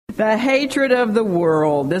The hatred of the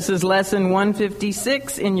world. This is lesson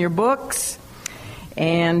 156 in your books.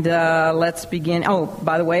 And let's begin. Oh,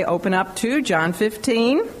 by the way, open up to John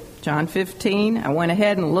 15. John 15. I went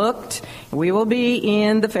ahead and looked. We will be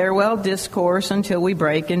in the farewell discourse until we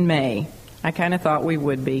break in May. I kind of thought we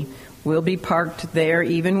would be. We'll be parked there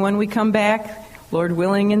even when we come back, Lord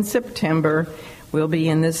willing, in September. We'll be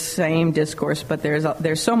in this same discourse, but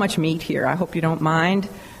there's so much meat here. I hope you don't mind,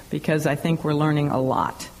 because I think we're learning a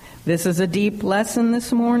lot. This is a deep lesson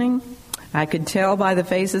this morning. I could tell by the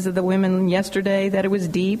faces of the women yesterday that it was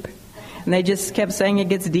deep, and they just kept saying it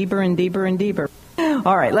gets deeper and deeper and deeper.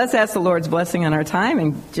 All right, let's ask the Lord's blessing on our time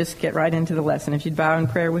and just get right into the lesson. If you'd bow in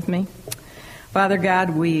prayer with me. Father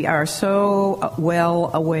God, we are so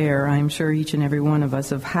well aware, I'm sure each and every one of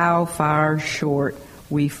us, of how far short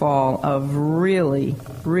we fall of really,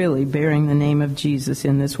 really bearing the name of Jesus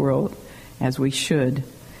in this world as we should,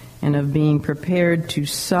 and of being prepared to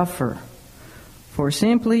suffer for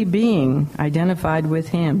simply being identified with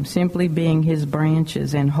Him, simply being His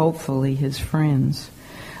branches and hopefully His friends.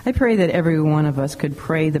 I pray that every one of us could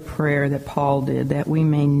pray the prayer that Paul did, that we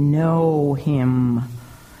may know Him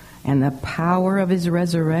and the power of His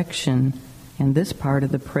resurrection, and this part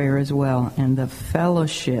of the prayer as well, and the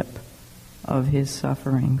fellowship of His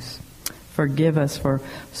sufferings. Forgive us for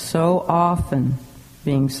so often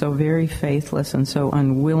being so very faithless and so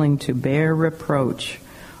unwilling to bear reproach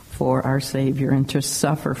for our Savior and to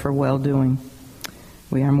suffer for well-doing.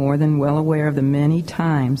 We are more than well aware of the many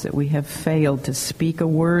times that we have failed to speak a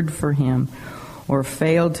word for Him or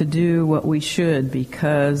failed to do what we should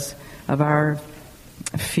because of our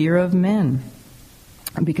fear of men,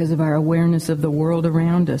 because of our awareness of the world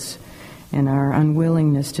around us, and our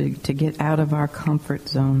unwillingness to get out of our comfort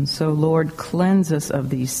zone. So, Lord, cleanse us of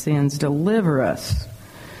these sins. Deliver us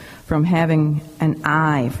from having an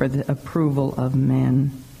eye for the approval of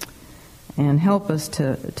men. And help us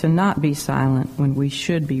to not be silent when we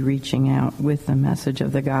should be reaching out with the message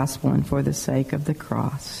of the gospel and for the sake of the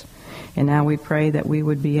cross. And now we pray that we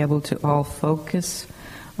would be able to all focus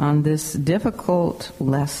on this difficult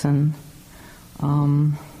lesson.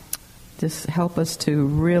 Just help us to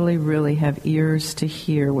really, really have ears to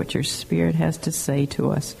hear what your Spirit has to say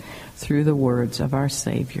to us through the words of our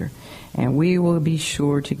Savior. And we will be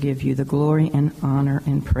sure to give you the glory and honor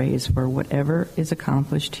and praise for whatever is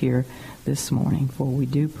accomplished here this morning. For we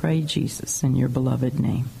do pray, Jesus, in your beloved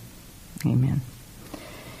name. Amen.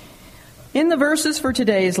 In the verses for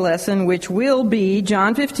today's lesson, which will be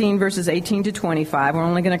John 15, verses 18 to 25, we're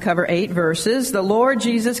only going to cover 8 verses. The Lord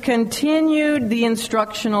Jesus continued the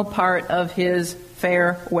instructional part of His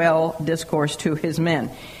farewell discourse to His men.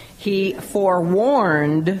 He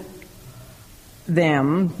forewarned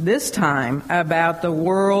them this time about the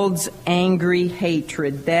world's angry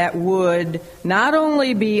hatred that would not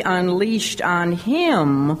only be unleashed on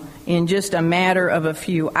Him in just a matter of a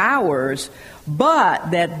few hours,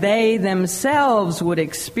 but that they themselves would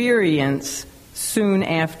experience soon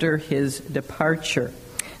after His departure.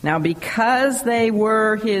 Now, because they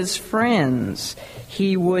were His friends,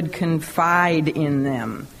 He would confide in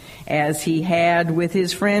them, as He had with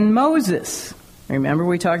His friend Moses. Remember,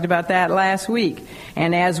 we talked about that last week.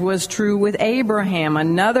 And as was true with Abraham,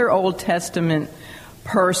 another Old Testament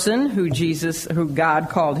person who God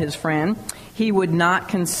called His friend, He would not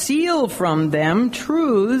conceal from them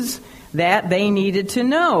truths that they needed to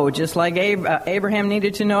know. Just like Abraham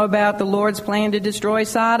needed to know about the Lord's plan to destroy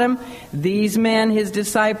Sodom, these men, His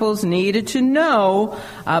disciples, needed to know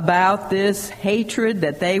about this hatred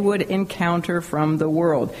that they would encounter from the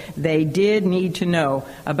world. They did need to know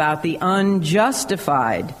about the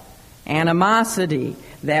unjustified animosity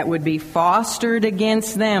that would be fostered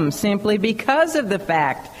against them simply because of the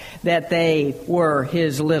fact that they were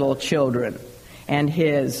His little children and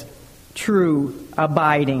His true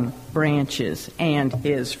abiding branches and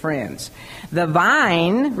His friends. The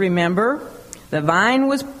vine, remember, the vine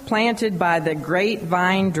was planted by the great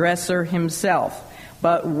vine dresser Himself.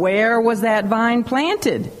 But where was that vine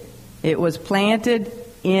planted? It was planted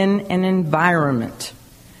in an environment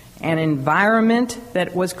that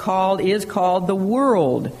is called the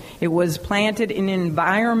world. It was planted in an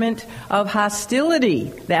environment of hostility.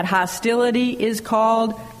 That hostility is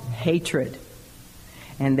called hatred.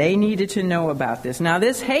 And they needed to know about this. Now,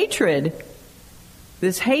 this hatred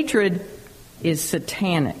is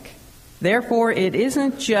satanic. Therefore, it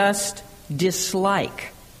isn't just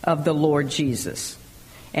dislike of the Lord Jesus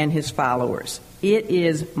and His followers. It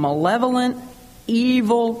is malevolent,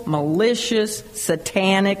 evil, malicious,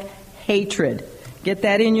 satanic hatred. Get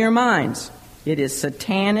that in your minds. It is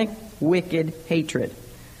satanic, wicked hatred.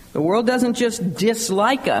 The world doesn't just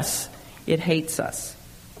dislike us, it hates us.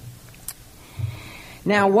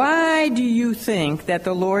 Now, why do you think that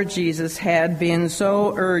the Lord Jesus had been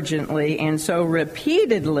so urgently and so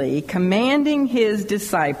repeatedly commanding his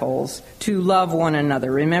disciples to love one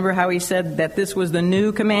another? Remember how he said that this was the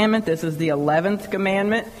new commandment? This is the 11th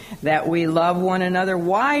commandment, that we love one another.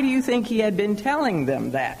 Why do you think he had been telling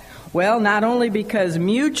them that? Well, not only because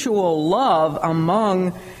mutual love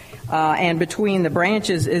among and between the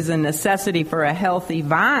branches is a necessity for a healthy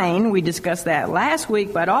vine. We discussed that last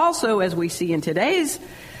week, but also, as we see in today's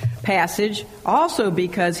passage, also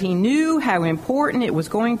because he knew how important it was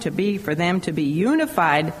going to be for them to be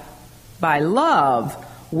unified by love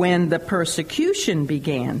when the persecution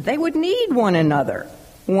began. They would need one another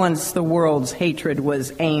once the world's hatred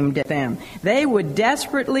was aimed at them. They would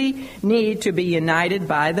desperately need to be united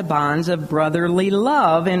by the bonds of brotherly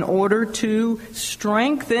love in order to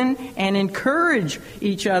strengthen and encourage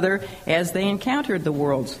each other as they encountered the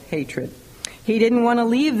world's hatred. He didn't want to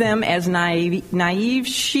leave them as naive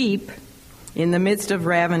sheep in the midst of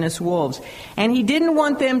ravenous wolves. And he didn't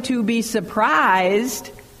want them to be surprised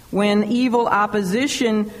when evil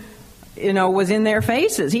opposition was in their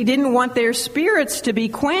faces. He didn't want their spirits to be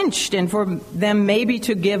quenched and for them maybe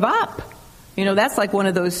to give up. That's like one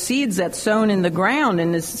of those seeds that's sown in the ground,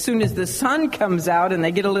 and as soon as the sun comes out and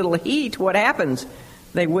they get a little heat, what happens?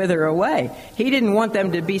 They wither away. He didn't want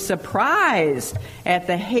them to be surprised at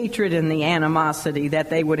the hatred and the animosity that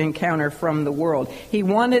they would encounter from the world. He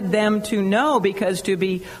wanted them to know, because to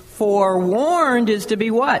be forewarned is to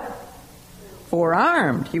be what?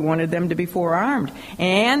 Forearmed. He wanted them to be forearmed.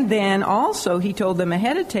 And then also he told them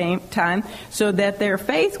ahead of time so that their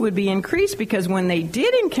faith would be increased, because when they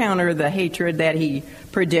did encounter the hatred that he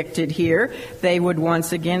predicted here, they would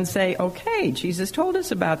once again say, okay, Jesus told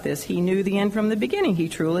us about this. He knew the end from the beginning. He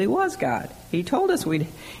truly was God. He told us we'd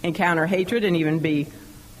encounter hatred and even be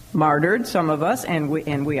martyred, some of us, and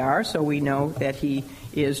we are, so we know that he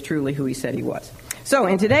is truly who he said he was. So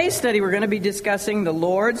in today's study, we're going to be discussing the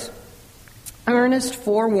Lord's earnest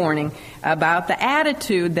forewarning about the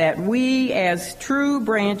attitude that we as true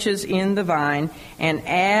branches in the vine and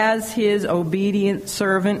as his obedient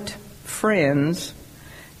servant friends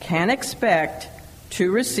can expect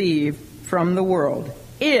to receive from the world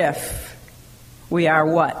if we are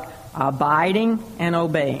what? Abiding and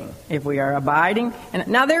obeying. If we are abiding.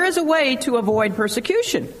 Now there is a way to avoid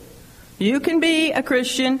persecution. You can be a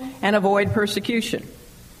Christian and avoid persecution.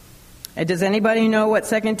 Does anybody know what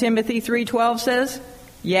 2 Timothy 3:12 says?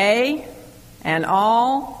 Yea, and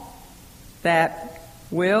all that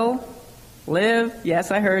will live,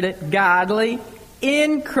 yes, I heard it, godly,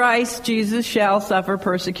 in Christ Jesus shall suffer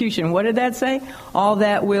persecution. What did that say? All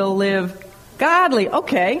that will live godly.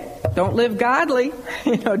 Okay, don't live godly.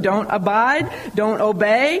 Don't abide, don't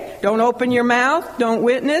obey, don't open your mouth, don't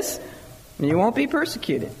witness, and you won't be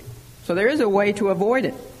persecuted. So there is a way to avoid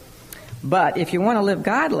it. But if you want to live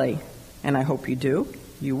godly, and I hope you do,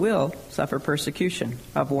 you will suffer persecution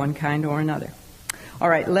of one kind or another. All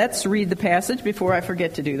right, let's read the passage before I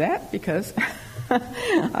forget to do that, because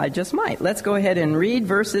I just might. Let's go ahead and read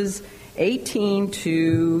verses 18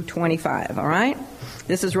 to 25, all right?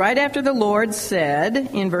 This is right after the Lord said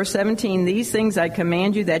in verse 17, these things I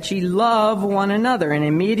command you that ye love one another. And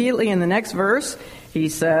immediately in the next verse, he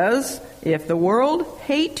says, if the world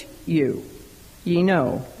hate you, ye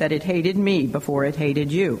know that it hated me before it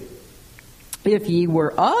hated you. If ye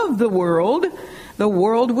were of the world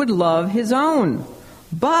would love his own.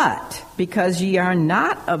 But because ye are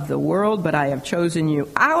not of the world, but I have chosen you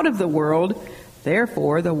out of the world,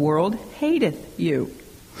 therefore the world hateth you.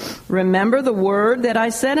 Remember the word that I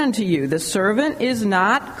said unto you, the servant is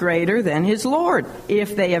not greater than his Lord.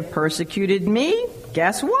 If they have persecuted me,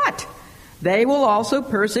 guess what? They will also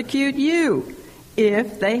persecute you.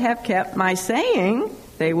 If they have kept my saying,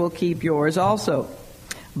 they will keep yours also.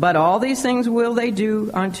 But all these things will they do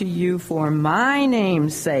unto you for my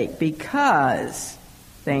name's sake, because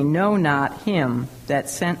they know not him that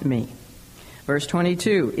sent me. Verse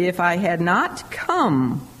 22, if I had not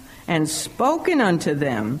come and spoken unto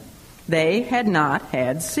them, they had not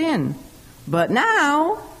had sin. But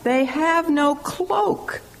now they have no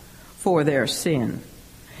cloak for their sin.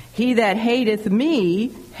 He that hateth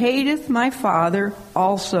me hateth my Father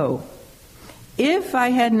also. If I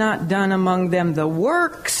had not done among them the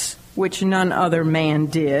works which none other man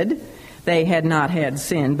did, they had not had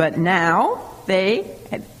sin. But now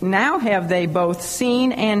have they both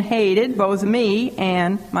seen and hated both me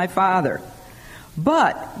and my Father.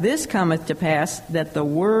 But this cometh to pass that the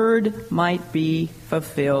word might be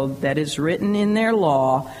fulfilled that is written in their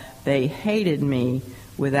law, they hated me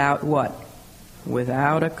without what?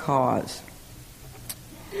 Without a cause.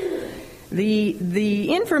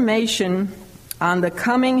 The information on the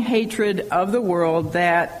coming hatred of the world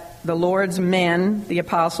that the Lord's men, the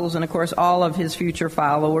apostles, and of course all of his future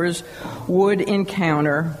followers would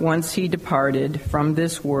encounter once he departed from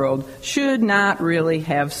this world should not really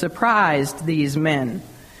have surprised these men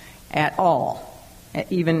at all,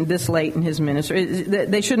 even this late in his ministry.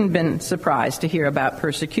 They shouldn't have been surprised to hear about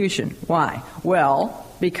persecution. Why? Well,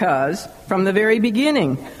 because from the very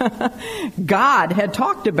beginning, God had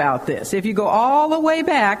talked about this. If you go all the way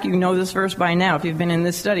back, you know this verse by now if you've been in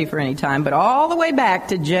this study for any time, but all the way back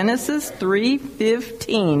to Genesis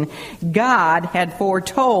 3:15, God had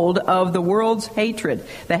foretold of the world's hatred,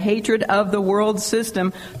 the hatred of the world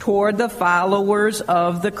system toward the followers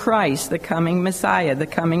of the Christ, the coming Messiah, the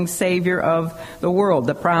coming Savior of the world,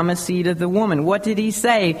 the promised seed of the woman. What did he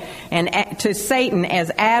say? And to Satan,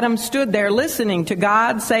 as Adam stood there listening to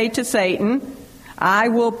God say to Satan, I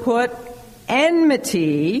will put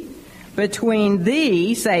enmity between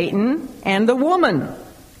thee, Satan, and the woman,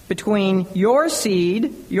 between your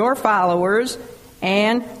seed, your followers,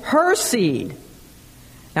 and her seed.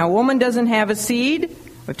 Now, a woman doesn't have a seed.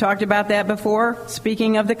 We've talked about that before.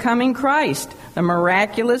 Speaking of the coming Christ, the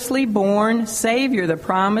miraculously born Savior, the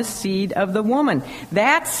promised seed of the woman.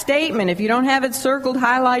 That statement, if you don't have it circled,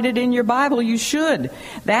 highlighted in your Bible, you should.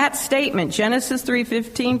 That statement, Genesis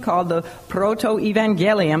 3:15, called the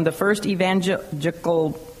proto-evangelium, the first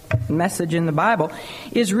evangelical message in the Bible,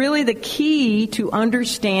 is really the key to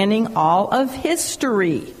understanding all of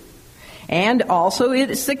history. And also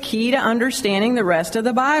it's the key to understanding the rest of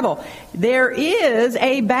the Bible. There is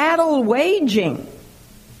a battle waging.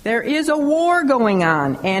 There is a war going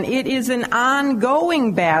on, and it is an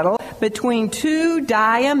ongoing battle between two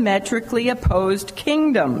diametrically opposed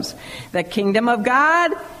kingdoms, the kingdom of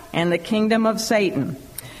God and the kingdom of Satan.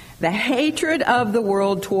 The hatred of the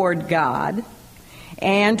world toward God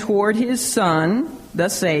and toward his Son, the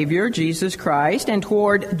Savior, Jesus Christ, and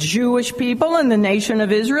toward Jewish people and the nation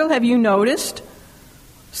of Israel. Have you noticed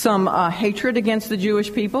some hatred against the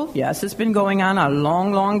Jewish people? Yes, it's been going on a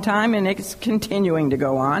long, long time, and it's continuing to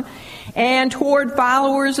go on. And toward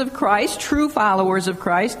followers of Christ, true followers of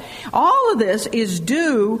Christ. All of this is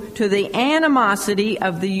due to the animosity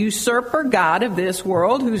of the usurper god of this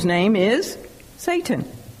world, whose name is Satan.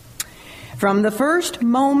 From the first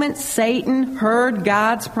moment Satan heard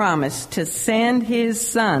God's promise to send his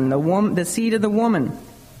Son, the seed of the woman,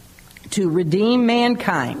 to redeem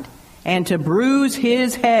mankind and to bruise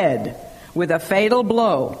his head with a fatal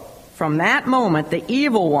blow, from that moment the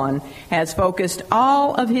evil one has focused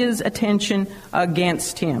all of his attention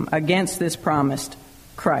against him, against this promised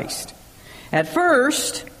Christ. At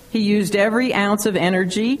first, he used every ounce of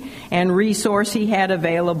energy and resource he had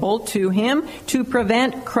available to him to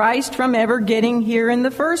prevent Christ from ever getting here in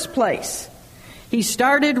the first place. He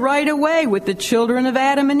started right away with the children of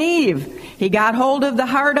Adam and Eve. He got hold of the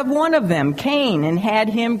heart of one of them, Cain, and had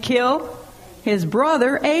him kill his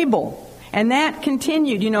brother Abel. And that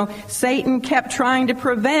continued. Satan kept trying to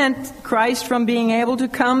prevent Christ from being able to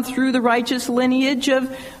come through the righteous lineage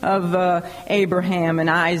of Abraham and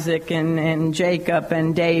Isaac and Jacob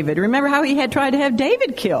and David. Remember how he had tried to have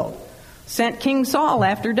David killed? Sent King Saul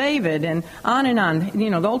after David, and on and on.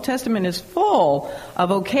 The Old Testament is full of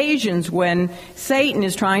occasions when Satan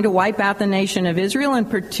is trying to wipe out the nation of Israel, and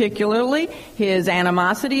particularly his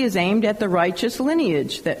animosity is aimed at the righteous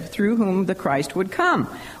lineage through whom the Christ would come.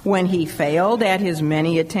 When he failed at his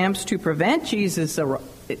many attempts to prevent Jesus'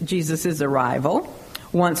 arrival,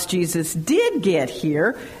 once Jesus did get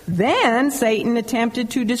here, then Satan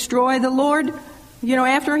attempted to destroy the Lord,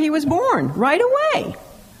 after he was born, right away.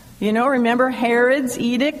 Remember Herod's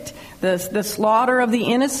edict, the slaughter of the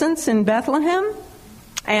innocents in Bethlehem?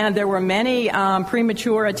 And there were many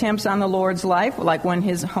premature attempts on the Lord's life, like when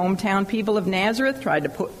his hometown people of Nazareth tried to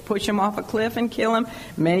push him off a cliff and kill him.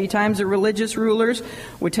 Many times the religious rulers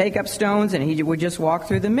would take up stones and he would just walk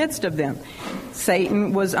through the midst of them.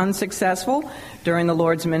 Satan was unsuccessful during the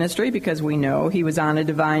Lord's ministry because we know he was on a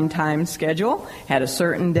divine time schedule, had a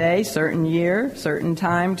certain day, certain year, certain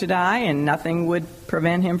time to die, and nothing would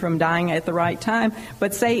prevent him from dying at the right time.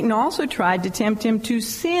 But Satan also tried to tempt him to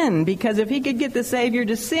sin, because if he could get the Savior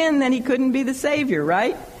to sin, then he couldn't be the Savior,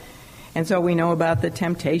 right? And so we know about the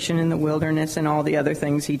temptation in the wilderness and all the other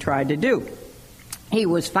things he tried to do. He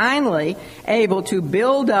was finally able to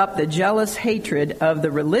build up the jealous hatred of the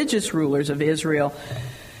religious rulers of Israel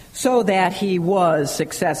so that he was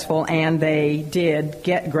successful, and they did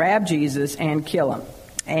grab Jesus and kill him.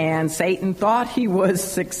 And Satan thought he was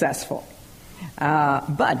successful.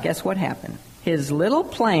 But guess what happened? His little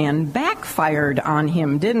plan backfired on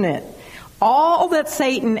him, didn't it? All that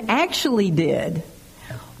Satan actually did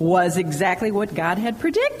was exactly what God had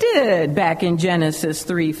predicted back in Genesis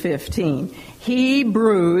 3:15.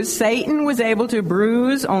 Satan was able to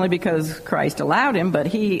bruise, only because Christ allowed him, but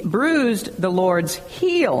he bruised the Lord's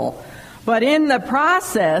heel. But in the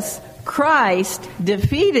process, Christ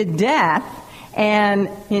defeated death, and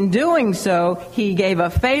in doing so, he gave a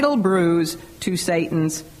fatal bruise to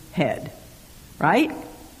Satan's head. Right?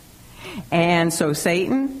 And so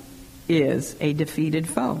Satan is a defeated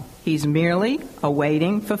foe. He's merely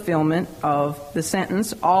awaiting fulfillment of the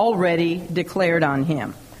sentence already declared on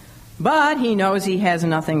him. But he knows he has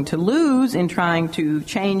nothing to lose in trying to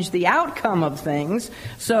change the outcome of things,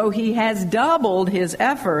 so he has doubled his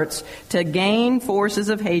efforts to gain forces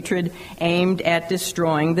of hatred aimed at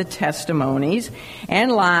destroying the testimonies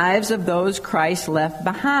and lives of those Christ left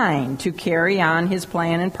behind to carry on his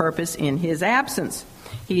plan and purpose in his absence.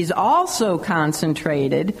 He's also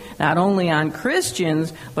concentrated not only on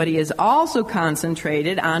Christians, but he is also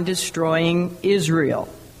concentrated on destroying Israel,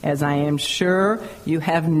 as I am sure you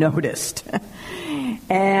have noticed.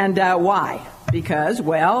 And why? Because,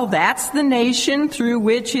 well, that's the nation through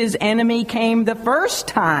which his enemy came the first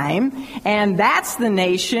time, and that's the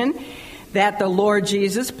nation that the Lord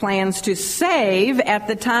Jesus plans to save at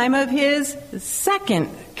the time of his second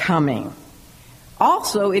coming.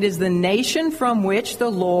 Also, it is the nation from which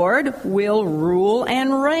the Lord will rule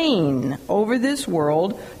and reign over this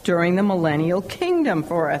world during the millennial kingdom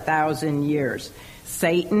for 1,000 years.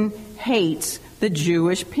 Satan hates the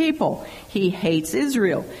Jewish people. He hates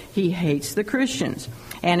Israel. He hates the Christians.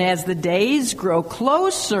 And as the days grow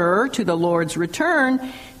closer to the Lord's return,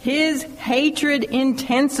 his hatred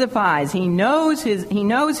intensifies. He knows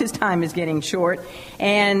his time is getting short,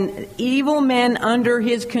 and evil men under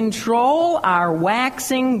his control are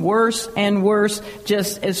waxing worse and worse,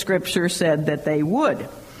 just as Scripture said that they would.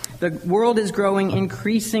 The world is growing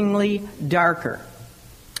increasingly darker.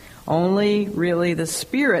 Only really the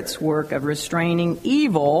Spirit's work of restraining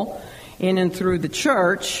evil in and through the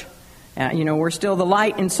church. We're still the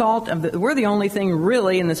light and salt we're the only thing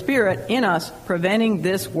really in the Spirit in us preventing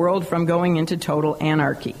this world from going into total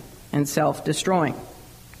anarchy and self-destroying.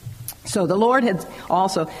 So the Lord had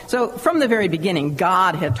from the very beginning,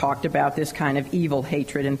 God had talked about this kind of evil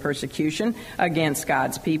hatred and persecution against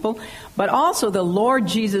God's people. But also the Lord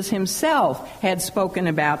Jesus himself had spoken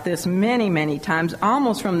about this many, many times,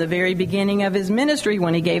 almost from the very beginning of his ministry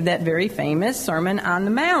when he gave that very famous Sermon on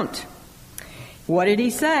the Mount. What did he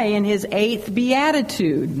say in his 8th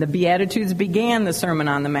Beatitude? The Beatitudes began the Sermon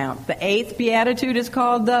on the Mount. The 8th Beatitude is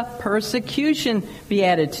called the Persecution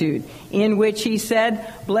Beatitude, in which he said,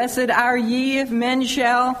 "Blessed are ye if men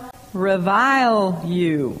shall revile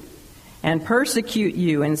you and persecute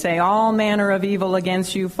you and say all manner of evil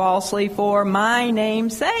against you falsely for my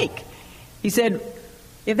name's sake." He said,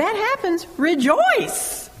 if that happens,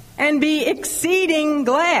 rejoice and be exceeding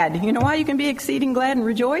glad. You know why you can be exceeding glad and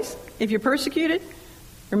rejoice? If you're persecuted,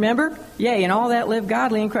 remember, yea, and all that live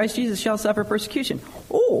godly in Christ Jesus shall suffer persecution.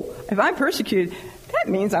 Oh, if I'm persecuted, that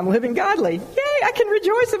means I'm living godly. Yay, I can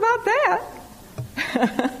rejoice about that.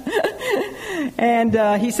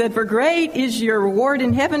 And he said, "For great is your reward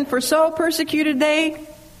in heaven, for so persecuted they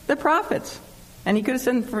the prophets." And he could have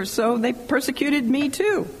said, "For so they persecuted me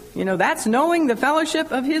too." That's knowing the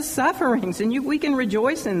fellowship of his sufferings, and we can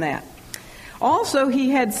rejoice in that. Also, he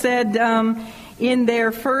had said, in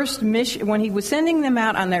their first mission, when he was sending them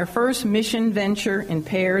out on their first mission venture in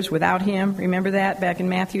pairs without him, remember that back in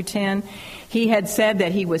Matthew 10? He had said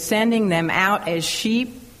that he was sending them out as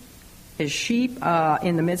sheep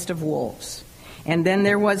in the midst of wolves. And then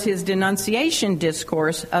there was his denunciation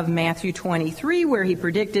discourse of Matthew 23, where he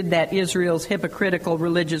predicted that Israel's hypocritical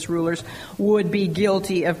religious rulers would be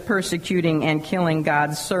guilty of persecuting and killing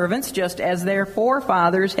God's servants, just as their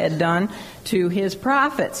forefathers had done to his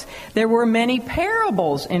prophets. There were many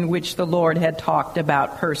parables in which the Lord had talked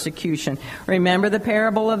about persecution. Remember the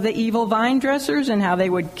parable of the evil vine dressers and how they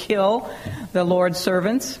would kill the Lord's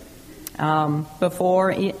servants?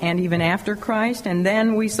 Before and even after Christ. And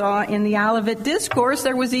then we saw in the Olivet Discourse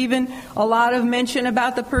there was even a lot of mention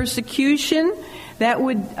about the persecution that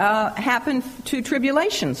would happen to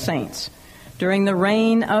tribulation saints during the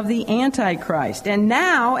reign of the Antichrist. And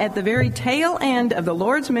now, at the very tail end of the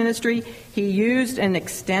Lord's ministry, he used an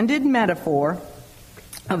extended metaphor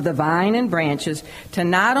of the vine and branches to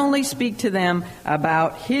not only speak to them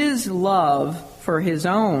about his love for his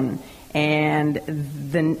own and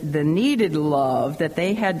the needed love that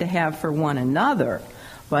they had to have for one another,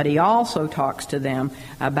 but he also talks to them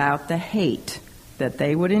about the hate that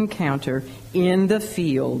they would encounter in the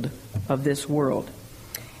field of this world.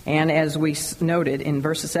 And as we noted in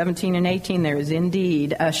verses 17 and 18, there is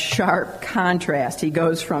indeed a sharp contrast. He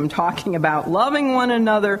goes from talking about loving one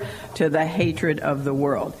another to the hatred of the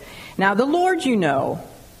world. Now, the Lord, you know,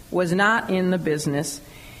 was not in the business,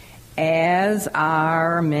 as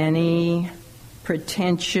are many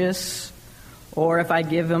pretentious, or if I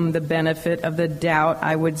give them the benefit of the doubt,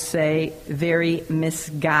 I would say very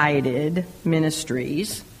misguided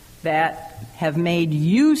ministries that have made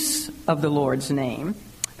use of the Lord's name.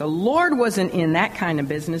 The Lord wasn't in that kind of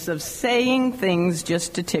business of saying things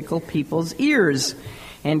just to tickle people's ears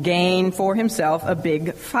and gain for himself a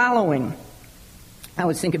big following. I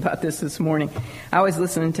was thinking about this morning. I was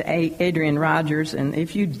listening to Adrian Rogers, and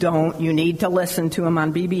if you don't, you need to listen to him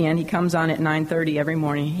on BBN. He comes on at 9:30 every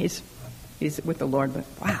morning. He's with the Lord, but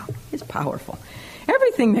wow, he's powerful.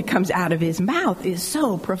 Everything that comes out of his mouth is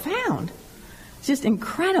so profound. It's just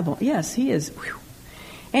incredible. Yes, he is. Whew.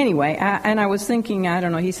 Anyway, and I was thinking, I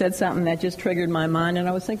don't know, he said something that just triggered my mind, and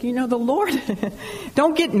I was thinking, the Lord,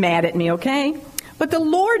 don't get mad at me, okay? But the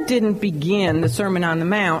Lord didn't begin the Sermon on the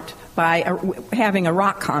Mount by having a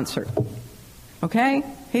rock concert, okay?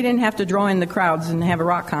 He didn't have to draw in the crowds and have a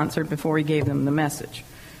rock concert before he gave them the message.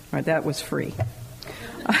 All right, that was free.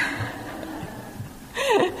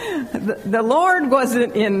 The Lord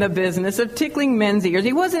wasn't in the business of tickling men's ears.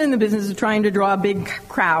 He wasn't in the business of trying to draw a big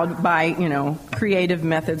crowd by, creative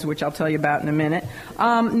methods, which I'll tell you about in a minute.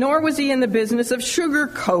 Nor was he in the business of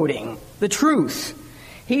sugarcoating the truth.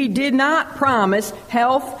 He did not promise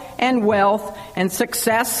health and wealth and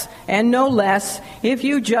success and no less if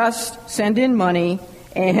you just send in money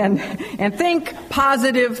and think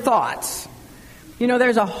positive thoughts.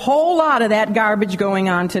 There's a whole lot of that garbage going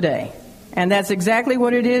on today. And that's exactly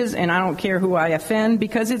what it is, and I don't care who I offend,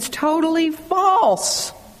 because it's totally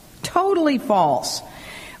false. Totally false.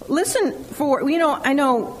 Listen I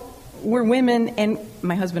know we're women, and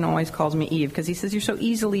my husband always calls me Eve, because he says, you're so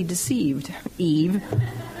easily deceived, Eve.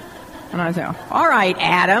 And I say, all right,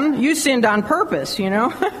 Adam, you sinned on purpose,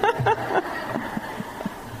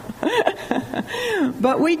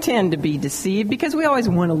 But we tend to be deceived, because we always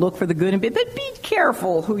want to look for the good in it. But be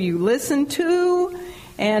careful who you listen to,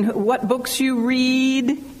 and what books you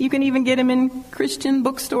read. You can even get them in Christian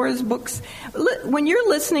bookstores, books. When you're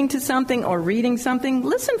listening to something or reading something,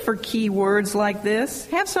 listen for key words like this.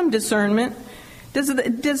 Have some discernment. Does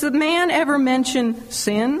the man ever mention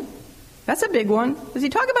sin? That's a big one. Does he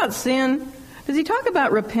talk about sin? Does he talk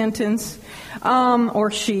about repentance?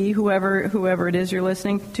 Or she, whoever it is you're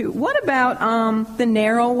listening to. What about the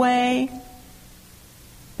narrow way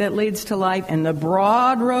that leads to life and the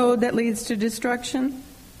broad road that leads to destruction?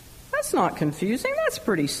 That's not confusing. That's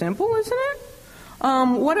pretty simple, isn't it?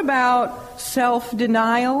 What about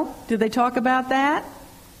self-denial? Do they talk about that?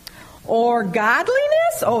 Or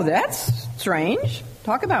godliness? Oh, that's strange.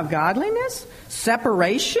 Talk about godliness?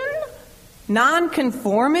 Separation?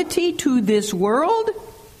 Non-conformity to this world?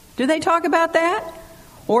 Do they talk about that?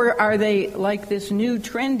 Or are they like this new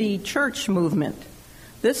trendy church movement?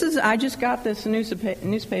 I just got this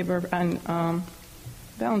newspaper on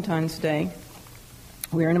Valentine's Day.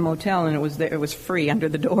 We were in a motel, and it was free under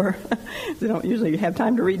the door. They don't usually have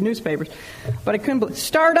time to read newspapers. But I couldn't believe.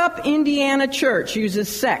 Startup Indiana Church uses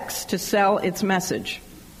sex to sell its message.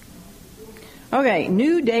 Okay,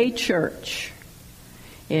 New Day Church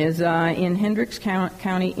is in Hendricks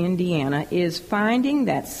County, Indiana, is finding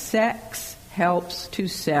that sex helps to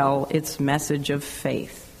sell its message of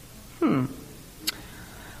faith.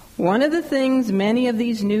 One of the things many of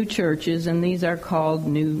these new churches, and these are called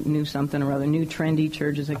new something or other, new trendy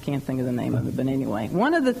churches, I can't think of the name of it, but anyway.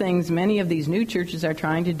 One of the things many of these new churches are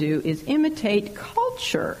trying to do is imitate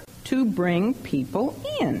culture to bring people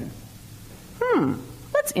in.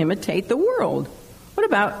 Let's imitate the world. What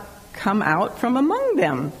about come out from among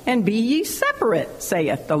them and be ye separate,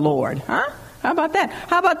 saith the Lord? How about that?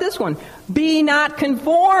 How about this one? Be not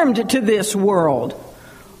conformed to this world.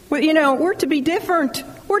 Well, we're to be different.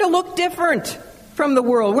 We're to look different from the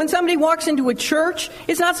world. When somebody walks into a church,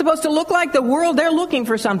 it's not supposed to look like the world. They're looking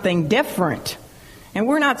for something different. And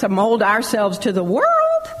we're not to mold ourselves to the world.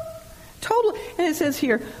 Totally. And it says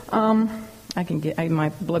here,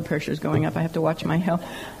 my blood pressure is going up. I have to watch my health.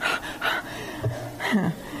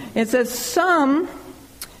 It says some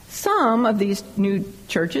of these new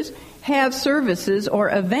churches have services or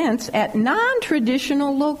events at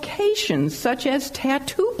non-traditional locations, such as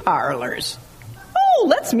tattoo parlors. Oh,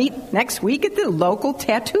 let's meet next week at the local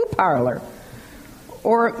tattoo parlor.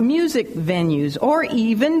 Or music venues, or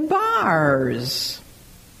even bars.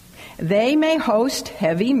 They may host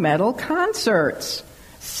heavy metal concerts,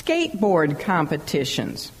 skateboard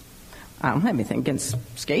competitions. I don't have anything against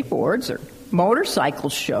skateboards or motorcycle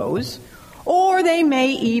shows, or they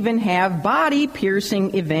may even have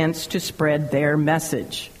body-piercing events to spread their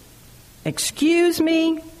message. Excuse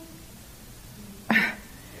me?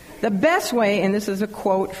 The best way, and this is a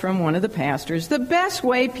quote from one of the pastors, the best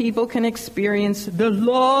way people can experience the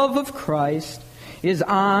love of Christ is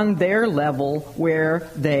on their level where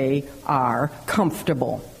they are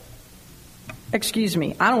comfortable. Excuse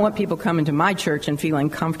me, I don't want people coming to my church and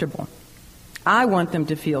feeling comfortable. I want them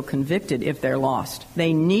to feel convicted if they're lost.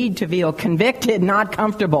 They need to feel convicted, not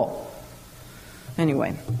comfortable.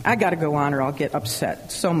 Anyway, I got to go on or I'll get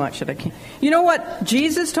upset so much that I can't. You know what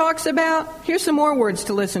Jesus talks about? Here's some more words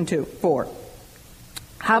to listen to. 4.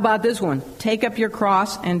 How about this one? Take up your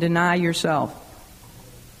cross and deny yourself.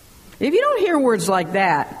 If you don't hear words like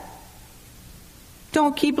that,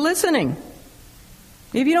 don't keep listening.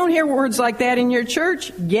 If you don't hear words like that in your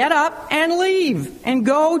church, get up and leave and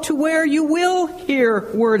go to where you will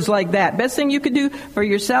hear words like that. Best thing you could do for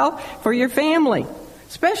yourself, for your family,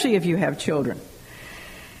 especially if you have children.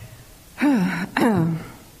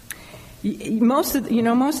 Most of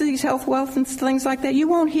these health, wealth, and things like that, you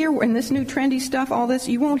won't hear, and this new trendy stuff, all this,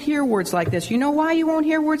 you won't hear words like this. You know why you won't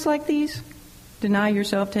hear words like these? Deny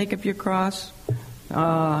yourself, take up your cross,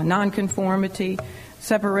 nonconformity,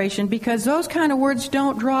 separation, because those kind of words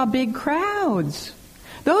don't draw big crowds.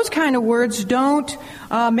 Those kind of words don't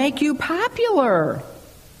make you popular.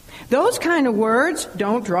 Those kind of words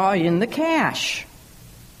don't draw in the cash.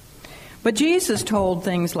 But Jesus told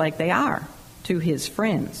things like they are to his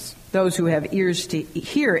friends, those who have ears to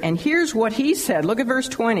hear. And here's what he said. Look at verse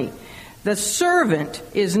 20. The servant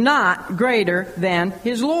is not greater than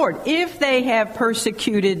his Lord. If they have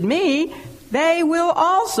persecuted me, they will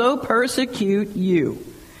also persecute you.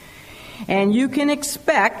 And you can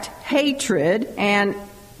expect hatred and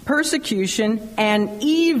persecution and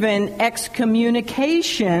even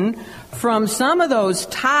excommunication from some of those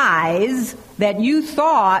ties that you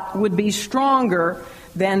thought would be stronger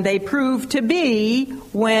than they prove to be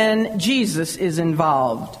when Jesus is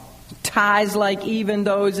involved. Ties like even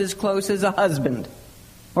those as close as a husband,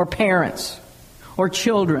 or parents, or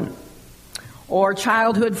children, or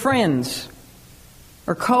childhood friends,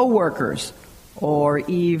 or co-workers, or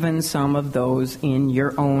even some of those in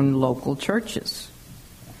your own local churches.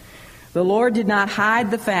 The Lord did not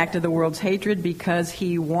hide the fact of the world's hatred because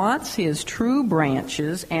he wants his true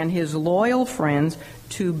branches and his loyal friends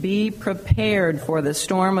to be prepared for the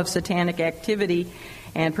storm of satanic activity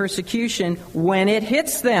and persecution when it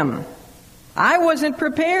hits them. I wasn't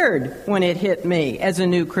prepared when it hit me as a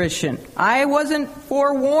new Christian. I wasn't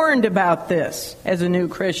forewarned about this as a new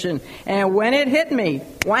Christian. And when it hit me,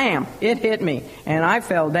 wham, it hit me. And I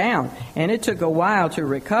fell down. And it took a while to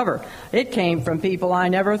recover. It came from people I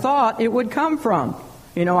never thought it would come from.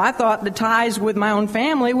 You know, I thought the ties with my own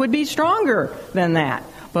family would be stronger than that.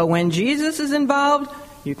 But when Jesus is involved,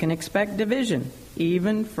 you can expect division,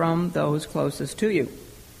 even from those closest to you.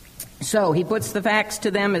 So he puts the facts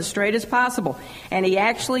to them as straight as possible. And he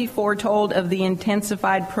actually foretold of the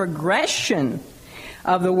intensified progression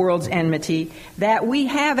of the world's enmity that we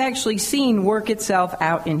have actually seen work itself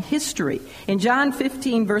out in history. In John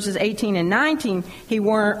 15, verses 18 and 19, he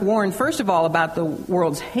warned, first of all, about the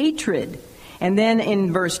world's hatred. And then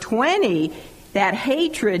in verse 20, that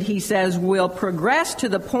hatred, he says, will progress to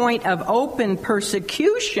the point of open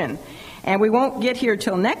persecution. And we won't get here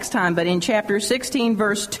till next time, but in chapter 16,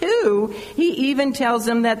 verse 2, he even tells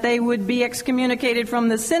them that they would be excommunicated from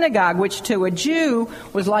the synagogue, which to a Jew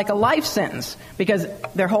was like a life sentence, because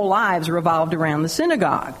their whole lives revolved around the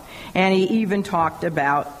synagogue. And he even talked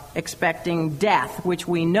about expecting death, which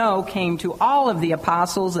we know came to all of the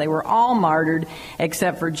apostles. They were all martyred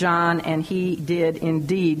except for John, and he did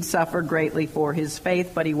indeed suffer greatly for his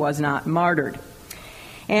faith, but he was not martyred.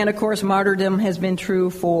 And, of course, martyrdom has been true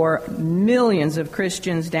for millions of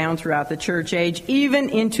Christians down throughout the church age, even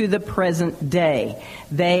into the present day.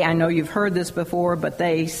 I know you've heard this before, but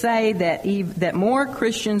they say that more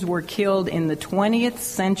Christians were killed in the 20th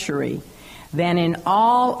century than in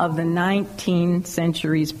all of the 19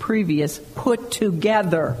 centuries previous put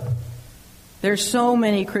together. There's so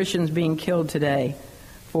many Christians being killed today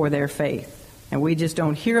for their faith. And we just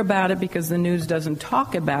don't hear about it because the news doesn't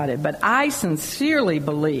talk about it. But I sincerely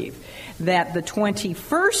believe that the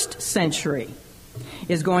 21st century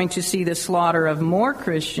is going to see the slaughter of more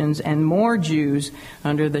Christians and more Jews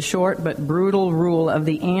under the short but brutal rule of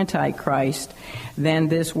the Antichrist than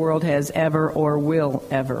this world has ever or will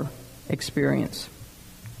ever experience.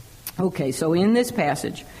 Okay, so in this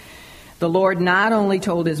passage, the Lord not only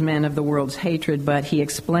told his men of the world's hatred, but he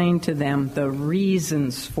explained to them the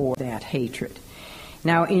reasons for that hatred.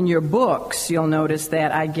 Now, in your books, you'll notice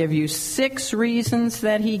that I give you 6 reasons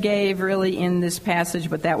that he gave really in this passage,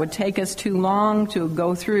 but that would take us too long to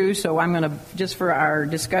go through. So I'm going to, just for our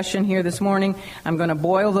discussion here this morning, I'm going to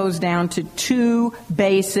boil those down to 2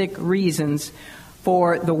 basic reasons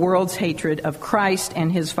for the world's hatred of Christ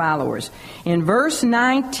and his followers. In verse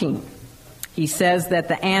 19, he says that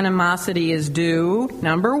the animosity is due,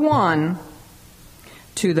 number 1,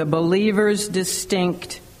 to the believer's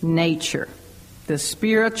distinct nature. The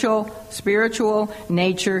spiritual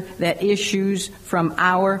nature that issues from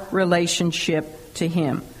our relationship to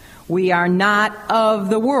him. We are not of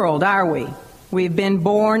the world, are we? We've been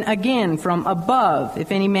born again from above.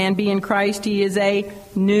 If any man be in Christ, he is a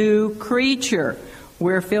new creature.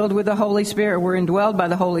 We're filled with the Holy Spirit. We're indwelled by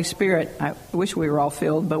the Holy Spirit. I wish we were all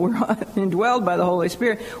filled, but we're indwelled by the Holy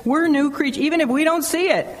Spirit. We're new creatures. Even if we don't see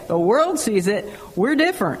it, the world sees it, we're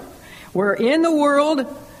different. We're in the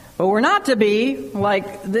world, but we're not to be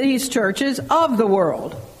like these churches of the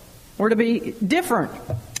world. We're to be different.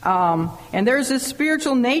 And there's this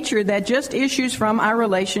spiritual nature that just issues from our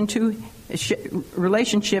relationship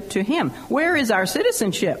to him. Where is our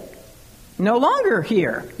citizenship? No longer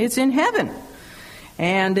here. It's in heaven.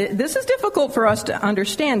 And this is difficult for us to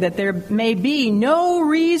understand, that there may be no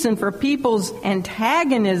reason for people's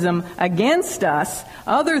antagonism against us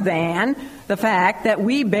other than the fact that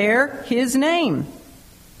we bear his name,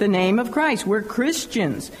 the name of Christ. We're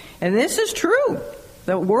Christians. And this is true.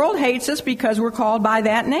 The world hates us because we're called by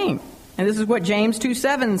that name. And this is what James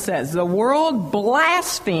 2:7 says. The world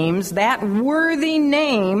blasphemes that worthy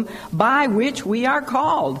name by which we are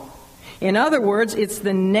called. In other words, it's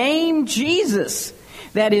the name Jesus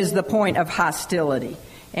that is the point of hostility.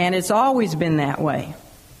 And it's always been that way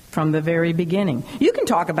from the very beginning. You can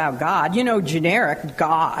talk about God, generic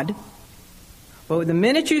God. But the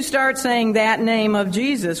minute you start saying that name of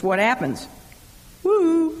Jesus, what happens?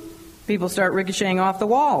 Woo! People start ricocheting off the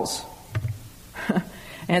walls.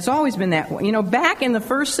 And it's always been that way. Back in the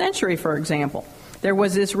 1st century, for example, there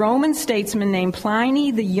was this Roman statesman named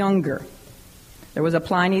Pliny the Younger. There was a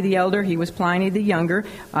Pliny the Elder. He was Pliny the Younger,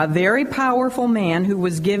 a very powerful man who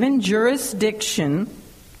was given jurisdiction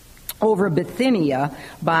over Bithynia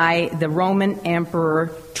by the Roman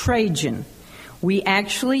Emperor Trajan. We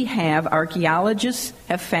actually have, archaeologists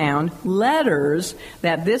have found letters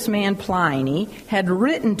that this man Pliny had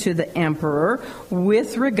written to the emperor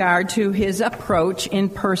with regard to his approach in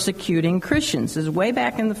persecuting Christians. This is way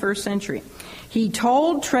back in the 1st century. He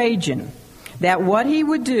told Trajan that what he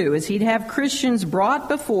would do is he'd have Christians brought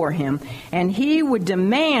before him, and he would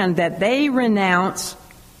demand that they renounce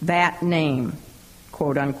that name,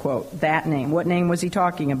 quote unquote, that name. What name was he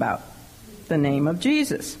talking about? The name of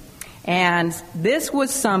Jesus. And this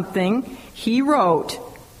was something he wrote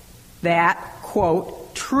that,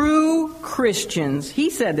 quote, true Christians, he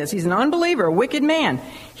said this, he's an unbeliever, a wicked man.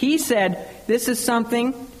 He said, this is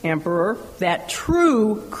something, Emperor, that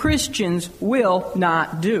true Christians will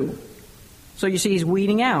not do. So you see, he's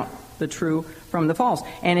weeding out the true from the false.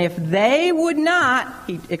 And if they would not,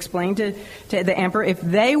 he explained to the emperor, if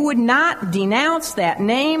they would not denounce that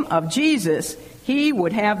name of Jesus, he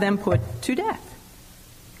would have them put to death.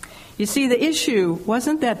 You see, the issue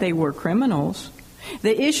wasn't that they were criminals.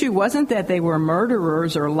 The issue wasn't that they were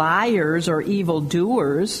murderers or liars or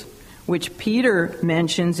evildoers, which Peter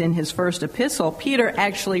mentions in his first epistle. Peter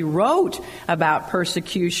actually wrote about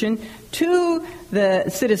persecution to the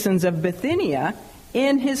citizens of Bithynia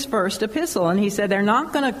in his first epistle. And he said they're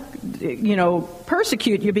not going to,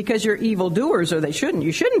 persecute you because you're evildoers, or they shouldn't.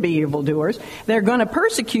 You shouldn't be evildoers. They're going to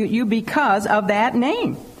persecute you because of that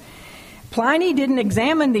name. Pliny didn't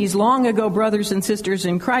examine these long ago brothers and sisters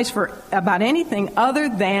in Christ for about anything other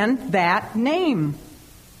than that name,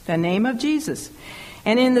 the name of Jesus.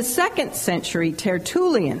 And in the 2nd century,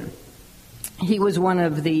 Tertullian, he was one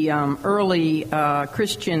of the early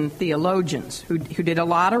Christian theologians who did a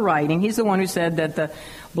lot of writing. He's the one who said that the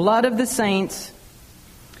blood of the saints,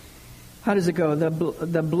 how does it go?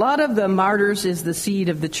 The blood of the martyrs is the seed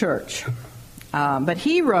of the church. But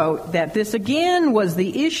he wrote that this again was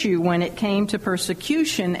the issue when it came to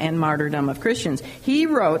persecution and martyrdom of Christians. He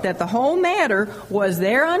wrote that the whole matter was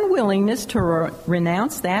their unwillingness to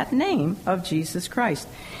renounce that name of Jesus Christ.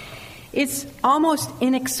 It's almost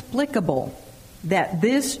inexplicable that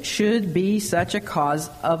this should be such a cause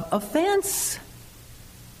of offense.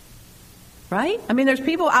 Right? I mean, there's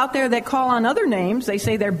people out there that call on other names. They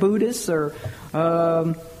say they're Buddhists or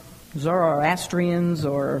Zoroastrians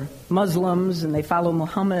or Muslims, and they follow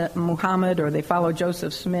Muhammad, or they follow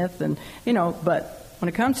Joseph Smith, and but when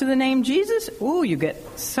it comes to the name Jesus, you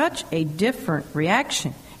get such a different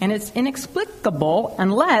reaction. And it's inexplicable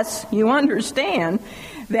unless you understand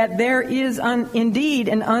that there is indeed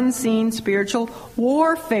an unseen spiritual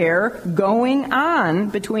warfare going on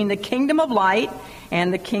between the kingdom of light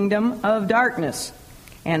and the kingdom of darkness.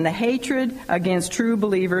 And the hatred against true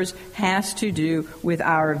believers has to do with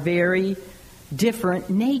our very different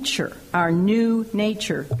nature, our new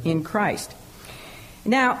nature in Christ.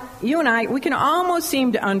 Now, you and I, we can almost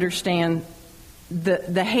seem to understand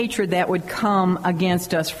the hatred that would come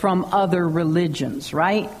against us from other religions,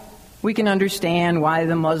 right? We can understand why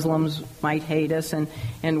the Muslims might hate us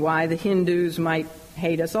and why the Hindus might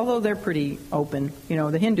hate us, although they're pretty open. You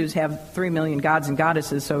know, the Hindus have 3 million gods and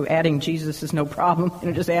goddesses, so adding Jesus is no problem. You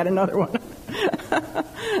know, just add another one.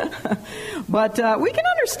 But we can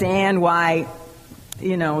understand why,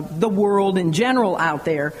 you know, the world in general out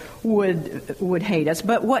there would hate us.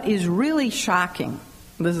 But what is really shocking,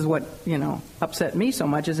 this is what, you know, upset me so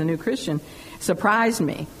much as a new Christian, surprised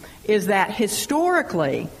me, is that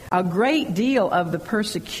historically a great deal of the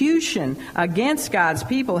persecution against God's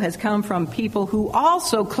people has come from people who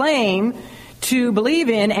also claim to believe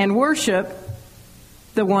in and worship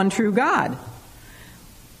the one true God.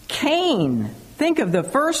 Cain, think of the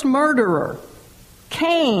first murderer.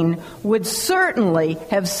 Cain would certainly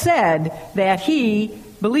have said that he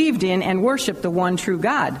believed in and worshiped the one true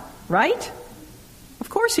God, right? Of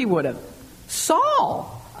course he would have.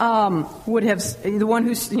 Saul would have, the one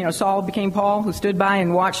who, you know, Saul became Paul, who stood by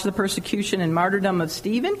and watched the persecution and martyrdom of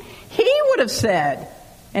Stephen, he would have said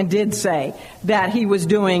and did say that he was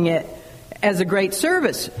doing it as a great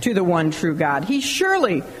service to the one true God. He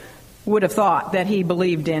surely would have thought that he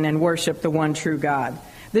believed in and worshiped the one true God.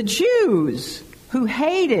 The Jews who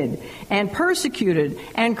hated and persecuted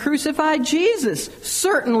and crucified Jesus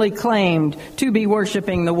certainly claimed to be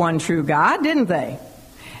worshiping the one true God, didn't they?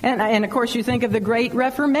 And of course, you think of the Great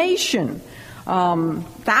Reformation.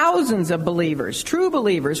 Thousands of believers, true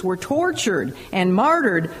believers, were tortured and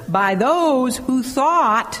martyred by those who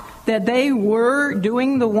thought that they were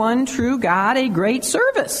doing the one true God a great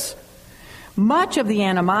service. Much of the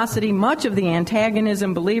animosity, much of the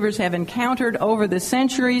antagonism believers have encountered over the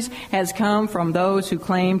centuries has come from those who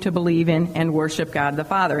claim to believe in and worship God the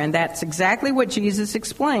Father. And that's exactly what Jesus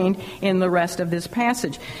explained in the rest of this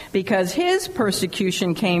passage. Because his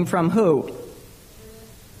persecution came from who?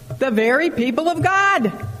 The very people of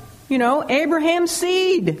God. You know, Abraham's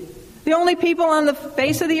seed. The only people on the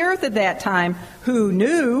face of the earth at that time who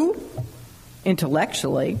knew,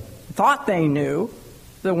 intellectually, thought they knew,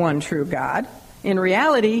 the one true God. In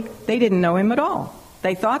reality, they didn't know him at all.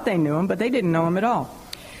 They thought they knew him, but they didn't know him at all.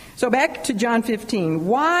 So back to John 15.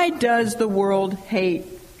 Why does the world hate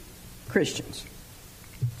Christians?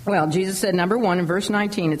 Well, Jesus said, number one, in verse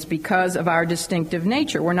 19, it's because of our distinctive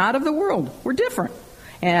nature. We're not of the world. We're different.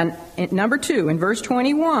 And number two, in verse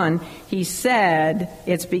 21, he said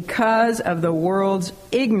it's because of the world's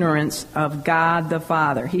ignorance of God the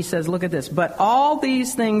Father. He says, look at this. But all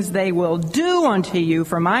these things they will do unto you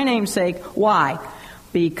for my name's sake. Why?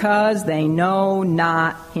 Because they know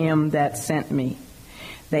not him that sent me.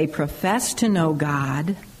 They profess to know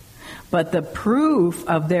God, but the proof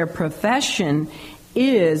of their profession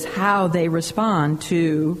is how they respond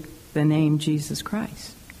to the name Jesus Christ.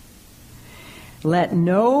 Let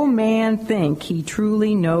no man think he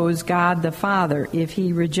truly knows God the Father if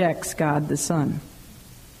he rejects God the Son.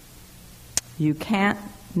 You can't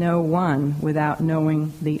know one without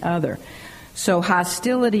knowing the other. So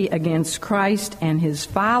hostility against Christ and his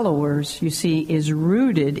followers, you see, is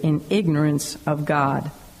rooted in ignorance of God,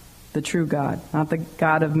 the true God, not the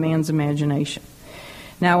God of man's imagination.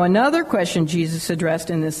 Now, another question Jesus addressed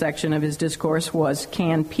in this section of his discourse was,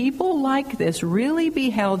 can people like this really be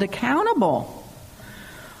held accountable?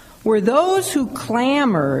 Were those who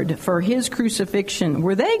clamored for his crucifixion,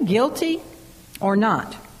 were they guilty or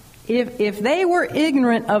not? If they were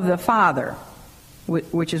ignorant of the Father,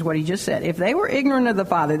 which is what he just said, if they were ignorant of the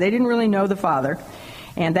Father, they didn't really know the Father,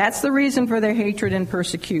 and that's the reason for their hatred and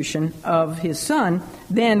persecution of his Son,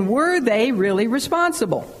 then were they really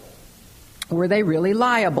responsible? Were they really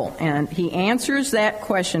liable? And he answers that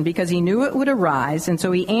question because he knew it would arise, and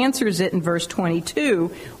so he answers it in verse 22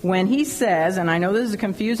 when he says, and I know this is a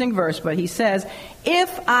confusing verse, but he says,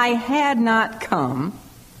 if I had not come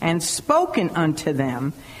and spoken unto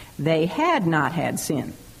them, they had not had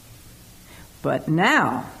sin. But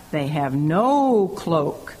now they have no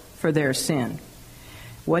cloak for their sin.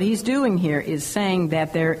 What he's doing here is saying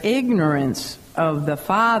that their ignorance of the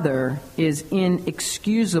Father is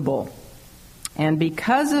inexcusable. And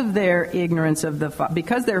because their ignorance of the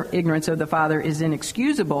Father is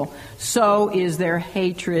inexcusable, so is their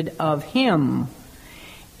hatred of him.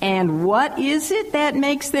 And what is it that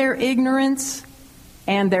makes their ignorance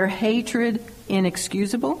and their hatred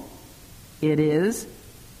inexcusable? It is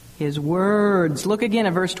his words. Look again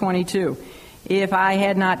at verse 22. If I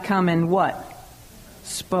had not come and what?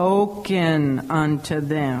 Spoken unto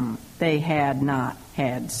them, they had not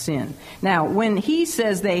had sin. Now, when he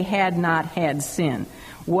says they had not had sin,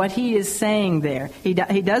 what he is saying there, he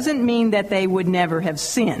doesn't mean that they would never have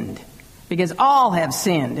sinned, because all have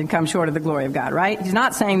sinned and come short of the glory of God, right? He's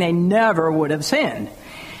not saying they never would have sinned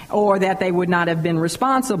or that they would not have been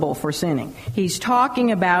responsible for sinning. He's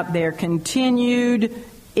talking about their continued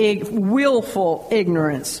willful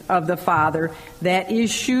ignorance of the Father that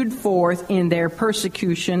issued forth in their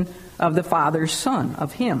persecution of the Father's Son,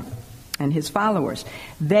 of him and his followers.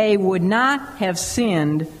 They would not have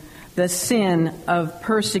sinned the sin of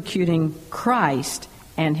persecuting Christ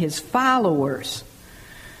and his followers.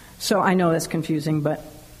 So I know that's confusing, but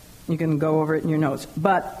you can go over it in your notes.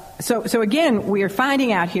 But so again, we are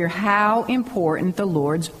finding out here how important the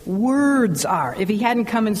Lord's words are. If he hadn't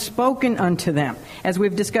come and spoken unto them, as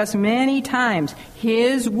we've discussed many times,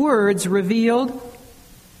 his words revealed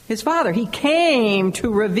his Father. He came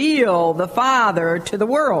to reveal the Father to the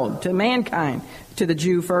world, to mankind, to the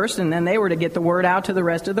Jew first, and then they were to get the word out to the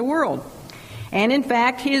rest of the world. And in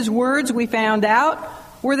fact, his words, we found out,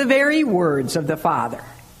 were the very words of the Father,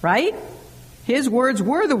 right? His words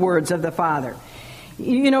were the words of the Father.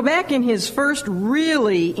 You know, back in his first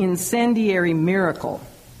really incendiary miracle,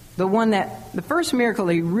 the first miracle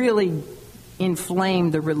he really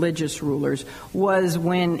inflamed the religious rulers was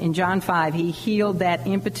when, in John 5, he healed that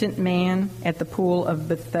impotent man at the pool of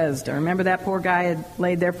Bethesda. Remember that poor guy had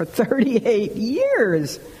laid there for 38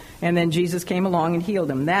 years? And then Jesus came along and healed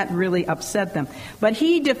him. That really upset them. But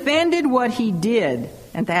he defended what he did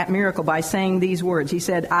at that miracle by saying these words. He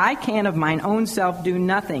said, I can of mine own self do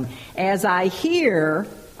nothing. As I hear,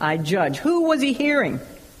 I judge. Who was he hearing?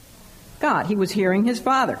 God. He was hearing his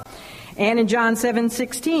Father. And in John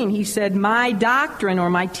 7:16, he said, my doctrine or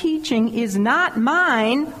my teaching is not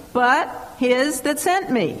mine, but his that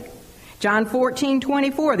sent me. John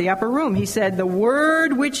 14:24, the upper room, he said, the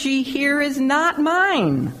word which ye hear is not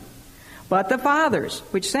mine, but the Father's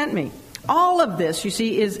which sent me. All of this, you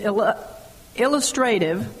see, is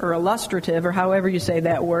illustrative or illustrative, or however you say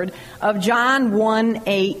that word, of John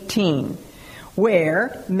 1:18,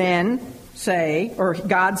 where men say, or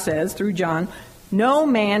God says through John, no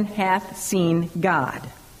man hath seen God.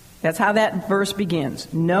 That's how that verse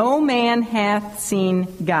begins. No man hath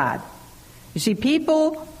seen God. You see,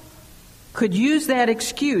 people could use that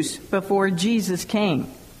excuse before Jesus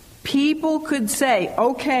came. People could say,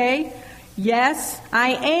 okay, yes, I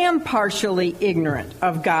am partially ignorant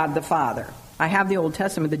of God the Father. I have the Old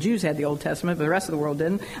Testament. The Jews had the Old Testament, but the rest of the world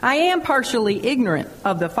didn't. I am partially ignorant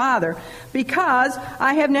of the Father because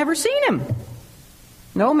I have never seen him.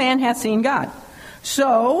 No man hath seen God.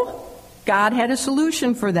 So, God had a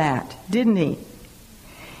solution for that, didn't he?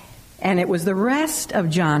 And it was the rest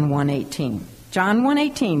of John 1:18. John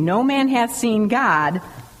 1:18, no man hath seen God,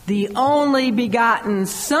 the only begotten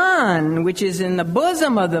Son, which is in the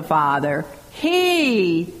bosom of the Father,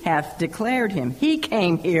 he hath declared him. He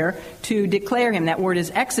came here to declare him. That word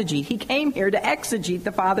is exegete. He came here to exegete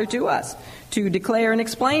the Father to us, to declare and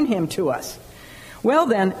explain him to us. Well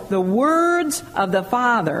then, the words of the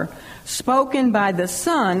Father spoken by the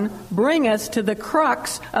Son bring us to the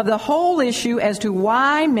crux of the whole issue as to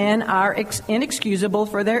why men are inexcusable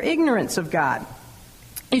for their ignorance of God.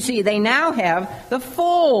 You see, they now have the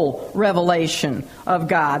full revelation of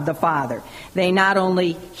God the Father. They not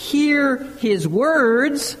only hear his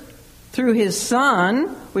words through his Son,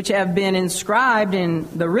 which have been inscribed in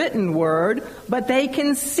the written word, but they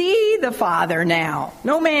can see the Father now.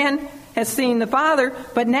 No man has seen the Father,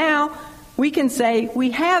 but now we can say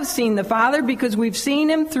we have seen the Father because we've seen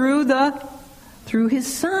him through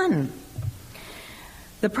his Son.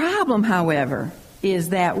 The problem, however, is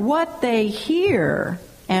that what they hear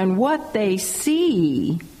and what they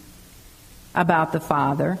see about the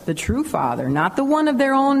Father, the true Father, not the one of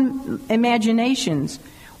their own imaginations,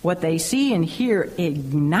 what they see and hear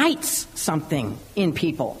ignites something in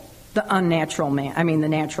people. The natural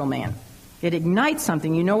man. It ignites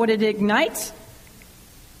something. You know what it ignites?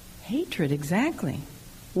 Hatred, exactly.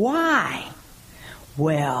 Why?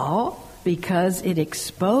 Well, because it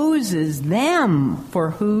exposes them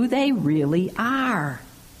for who they really are.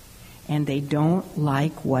 And they don't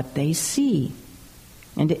like what they see.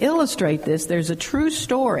 And to illustrate this, there's a true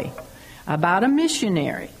story about a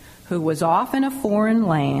missionary who was off in a foreign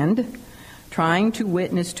land trying to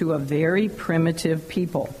witness to a very primitive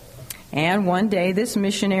people. And one day this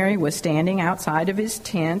missionary was standing outside of his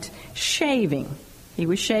tent shaving. He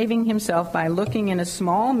was shaving himself by looking in a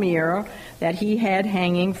small mirror that he had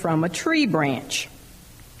hanging from a tree branch.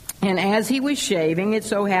 And as he was shaving, it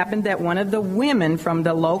so happened that one of the women from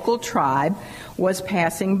the local tribe was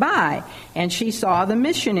passing by, and she saw the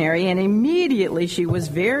missionary, and immediately she was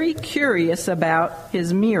very curious about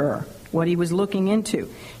his mirror, what he was looking into.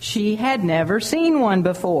 She had never seen one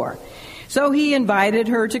before. So he invited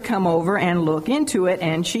her to come over and look into it,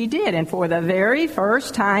 and she did. And for the very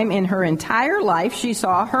first time in her entire life, she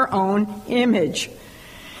saw her own image.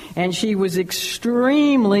 And she was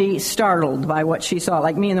extremely startled by what she saw.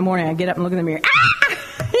 Like me in the morning, I get up and look in the mirror. Ah!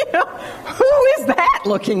 Who is that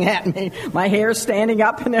looking at me? My hair standing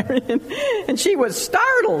up and everything. And she was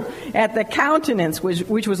startled at the countenance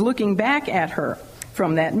which was looking back at her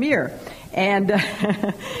from that mirror. And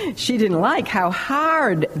she didn't like how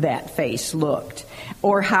hard that face looked,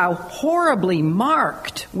 or how horribly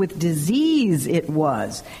marked with disease it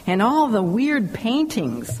was, and all the weird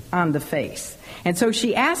paintings on the face. And so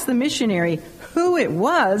she asked the missionary who it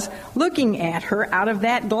was looking at her out of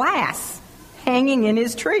that glass hanging in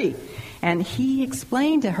his tree. And he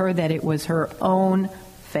explained to her that it was her own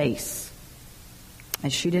face.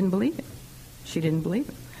 And she didn't believe it. She didn't believe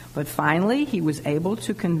it. But finally, he was able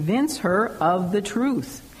to convince her of the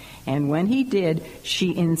truth. And when he did,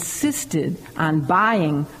 she insisted on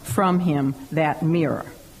buying from him that mirror.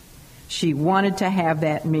 She wanted to have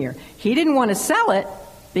that mirror. He didn't want to sell it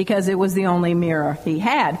because it was the only mirror he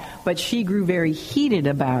had, but she grew very heated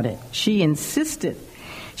about it. She insisted.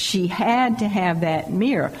 She had to have that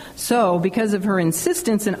mirror. So because of her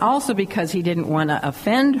insistence, and also because he didn't want to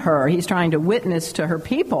offend her, he's trying to witness to her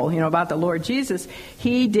people, about the Lord Jesus,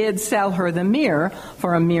 he did sell her the mirror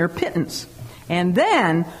for a mere pittance. And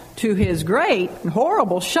then, to his great and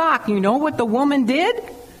horrible shock, you know what the woman did?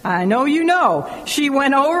 I know you know. She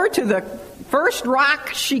went over to the first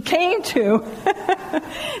rock she came to.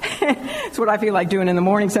 That's what I feel like doing in the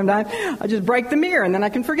morning sometimes. I just break the mirror and then I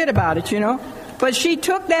can forget about it, But she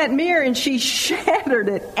took that mirror and she shattered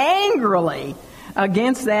it angrily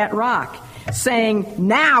against that rock, saying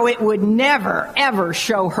now it would never, ever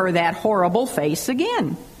show her that horrible face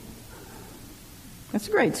again. That's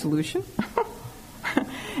a great solution.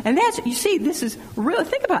 And this is really,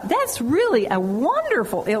 think about it, that's really a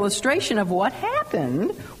wonderful illustration of what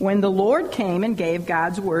happened when the Lord came and gave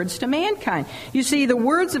God's words to mankind. You see, the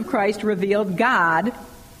words of Christ revealed God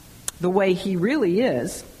the way He really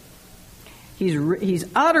is. He's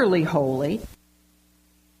utterly holy,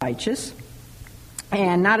 righteous,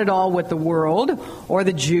 and not at all what the world or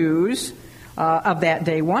the Jews of that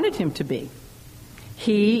day wanted Him to be.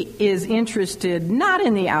 He is interested not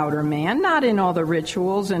in the outer man, not in all the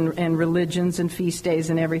rituals and religions and feast days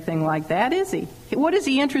and everything like that, is He? What is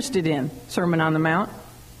He interested in? Sermon on the Mount.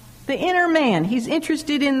 The inner man. He's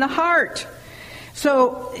interested in the heart.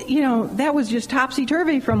 So, that was just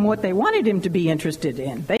topsy-turvy from what they wanted Him to be interested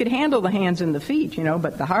in. They could handle the hands and the feet,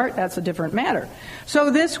 but the heart, that's a different matter. So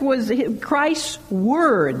this was Christ's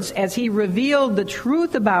words as He revealed the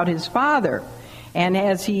truth about His Father. And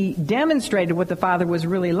as He demonstrated what the Father was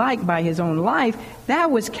really like by His own life,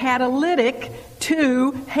 that was catalytic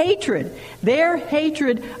to hatred. Their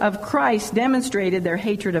hatred of Christ demonstrated their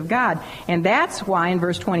hatred of God. And that's why in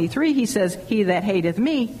verse 23 He says, "He that hateth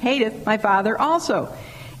me, hateth my Father also."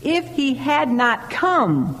 If He had not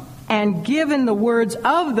come and given the words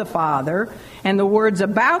of the Father and the words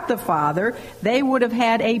about the Father, they would have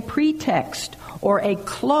had a pretext or a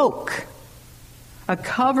cloak, a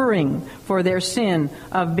covering for their sin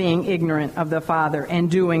of being ignorant of the Father and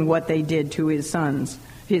doing what they did to His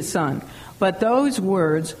Son. But those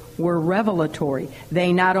words were revelatory.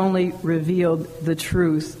 They not only revealed the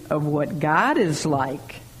truth of what God is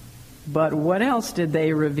like, but what else did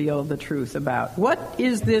they reveal the truth about? What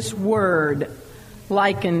is this word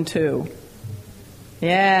likened to?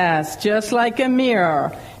 Yes, just like a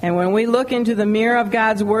mirror. And when we look into the mirror of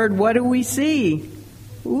God's Word, what do we see?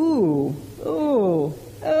 Ooh.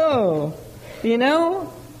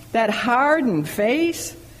 That hardened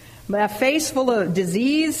face, that face full of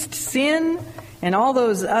diseased sin, and all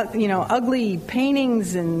those, ugly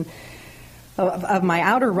paintings and of my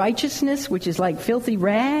outer righteousness, which is like filthy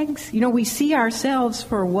rags. We see ourselves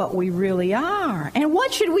for what we really are. And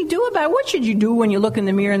what should we do about it? What should you do when you look in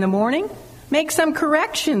the mirror in the morning? Make some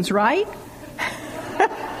corrections, right?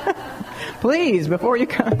 Please, before you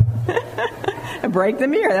come. Break the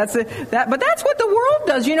mirror. But that's what the world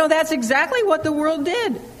does. That's exactly what the world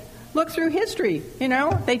did. Look through history.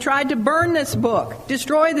 They tried to burn this book,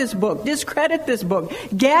 destroy this book, discredit this book,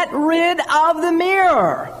 get rid of the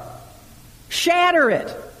mirror, shatter it.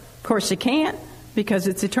 Of course, you can't, because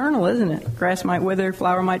it's eternal, isn't it? Grass might wither,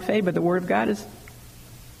 flower might fade, but the Word of God is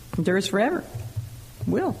Endures forever.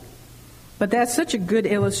 Will. But that's such a good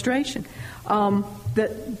illustration.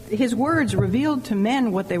 His words revealed to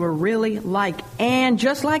men what they were really like. And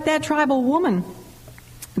just like that tribal woman,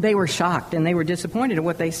 they were shocked and they were disappointed at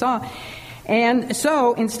what they saw. And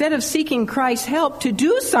so, instead of seeking Christ's help to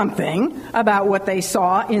do something about what they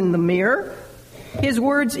saw in the mirror, his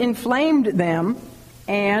words inflamed them,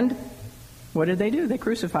 and what did they do? They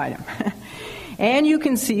crucified him. And you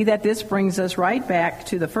can see that this brings us right back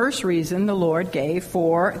to the first reason the Lord gave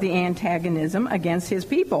for the antagonism against his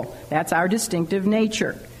people. That's our distinctive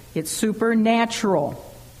nature. It's supernatural.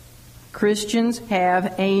 Christians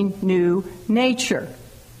have a new nature.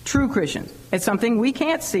 True Christians. It's something we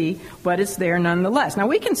can't see, but it's there nonetheless. Now,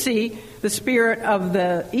 we can see the spirit of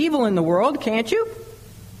the evil in the world, can't you?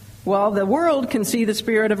 Well, the world can see the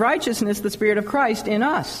spirit of righteousness, the spirit of Christ in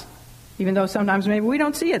us. Even though sometimes maybe we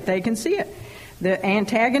don't see it, they can see it. The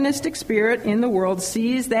antagonistic spirit in the world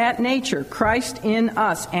sees that nature, Christ in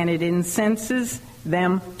us, and it incenses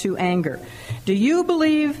them to anger. Do you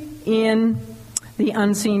believe in the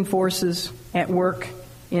unseen forces at work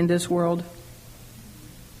in this world?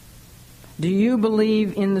 Do you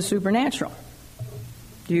believe in the supernatural?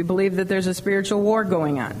 Do you believe that there's a spiritual war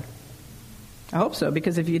going on? I hope so,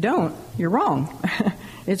 because if you don't, you're wrong.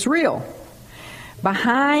 It's real.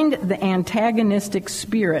 Behind the antagonistic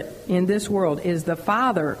spirit in this world is the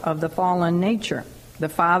father of the fallen nature, the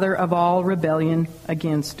father of all rebellion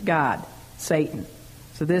against God, Satan.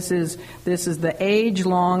 So this is the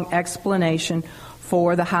age-long explanation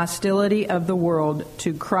for the hostility of the world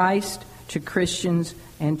to Christ, to Christians,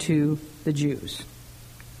 and to the Jews.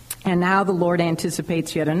 And now the Lord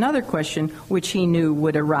anticipates yet another question which he knew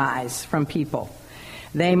would arise from people.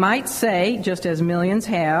 They might say, just as millions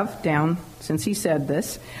have down since he said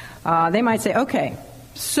this, they might say, okay,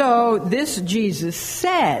 so this Jesus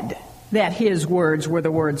said that his words were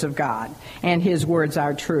the words of God and his words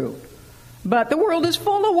are true. But the world is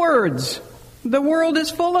full of words. The world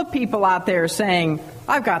is full of people out there saying,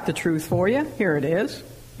 I've got the truth for you. Here it is.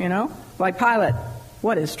 Like Pilate.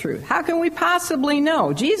 What is truth? How can we possibly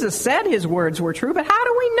know? Jesus said his words were true, but how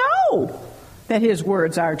do we know that his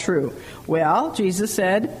words are true? Well, Jesus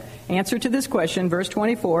said, answer to this question, verse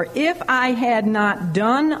 24, if I had not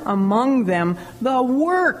done among them the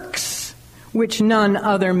works which none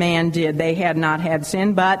other man did, they had not had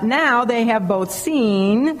sin, but now they have both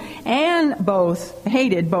seen and both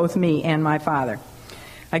hated both me and my Father.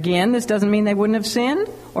 Again, this doesn't mean they wouldn't have sinned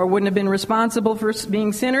or wouldn't have been responsible for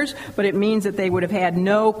being sinners, but it means that they would have had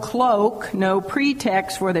no cloak, no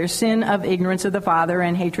pretext for their sin of ignorance of the Father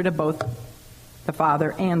and hatred of both the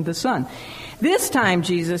Father and the Son. This time,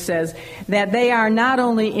 Jesus says that they are not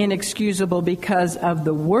only inexcusable because of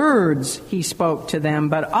the words he spoke to them,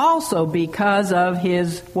 but also because of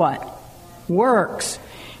his what? Works.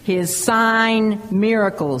 His sign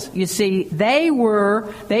miracles. You see,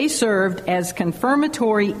 they served as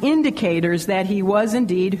confirmatory indicators that he was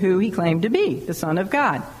indeed who he claimed to be, the Son of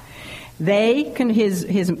God.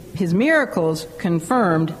 His miracles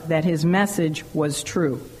confirmed that his message was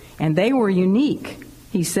true. And they were unique.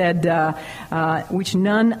 He said, which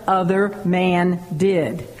none other man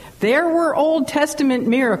did. There were Old Testament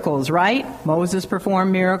miracles, right? Moses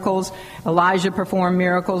performed miracles, Elijah performed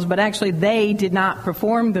miracles, but actually they did not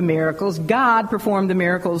perform the miracles. God performed the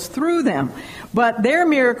miracles through them. But their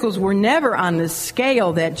miracles were never on the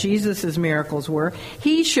scale that Jesus' miracles were.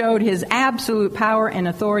 He showed his absolute power and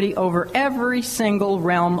authority over every single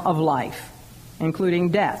realm of life, including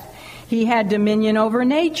death. He had dominion over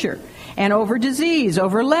nature and over disease,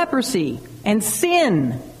 over leprosy and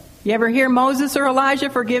sin. You ever hear Moses or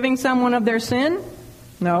Elijah forgiving someone of their sin?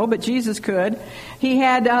 No, but Jesus could. He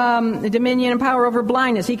had dominion and power over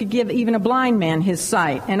blindness. He could give even a blind man his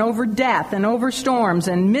sight, and over death, and over storms,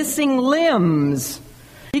 and missing limbs.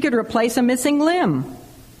 He could replace a missing limb.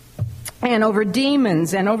 And over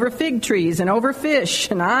demons, and over fig trees, and over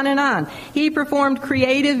fish, and on and on. He performed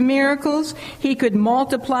creative miracles. He could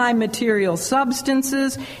multiply material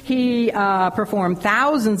substances. He performed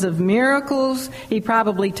thousands of miracles. He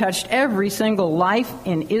probably touched every single life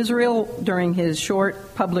in Israel during his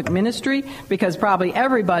short public ministry, because probably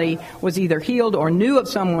everybody was either healed or knew of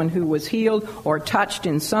someone who was healed or touched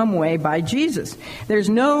in some way by Jesus. There's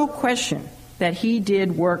no question that he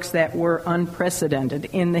did works that were unprecedented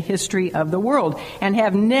in the history of the world and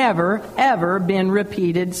have never, ever been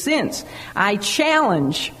repeated since. I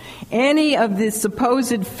challenge any of the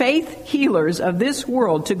supposed faith healers of this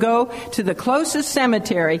world to go to the closest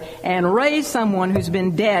cemetery and raise someone who's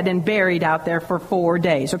been dead and buried out there for 4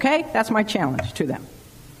 days, okay? That's my challenge to them.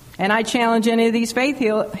 And I challenge any of these faith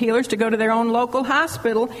healers to go to their own local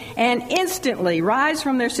hospital and instantly rise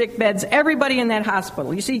from their sick beds, everybody in that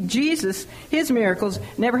hospital. You see, Jesus, his miracles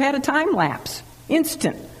never had a time lapse.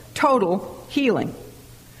 Instant, total healing.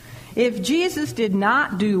 If Jesus did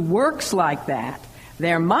not do works like that,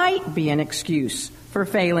 there might be an excuse for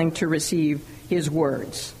failing to receive his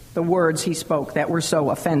words, the words he spoke that were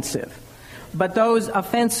so offensive. But those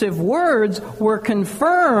offensive words were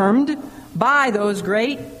confirmed by those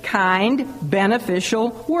great, kind,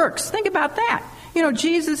 beneficial works. Think about that. You know,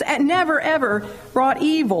 Jesus never, ever brought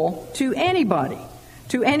evil to anybody,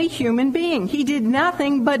 to any human being. He did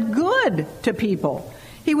nothing but good to people.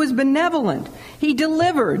 He was benevolent. He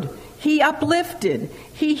delivered. He uplifted.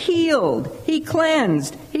 He healed. He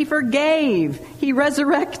cleansed. He forgave. He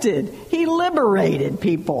resurrected. He liberated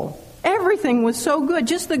people. Everything was so good.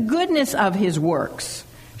 Just the goodness of his works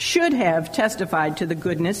should have testified to the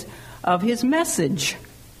goodness of his message,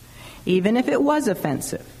 even if it was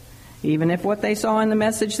offensive, even if what they saw in the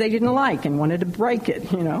message they didn't like and wanted to break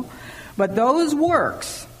it, you know. But those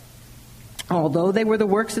works, although they were the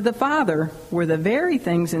works of the Father, were the very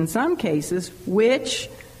things in some cases which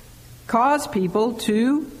cause people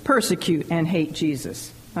to persecute and hate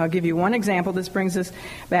Jesus. I'll give you one example. This brings us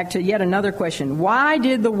back to yet another question. Why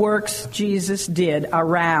did the works Jesus did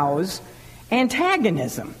arouse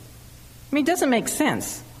antagonism? I mean, it doesn't make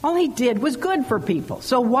sense. All he did was good for people.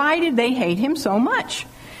 So why did they hate him so much?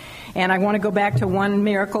 And I want to go back to one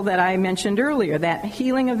miracle that I mentioned earlier, that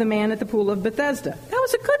healing of the man at the pool of Bethesda. That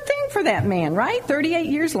was a good thing for that man, right? 38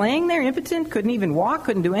 years laying there, impotent, couldn't even walk,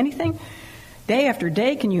 couldn't do anything. Day after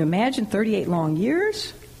day, can you imagine 38 long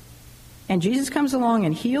years? And Jesus comes along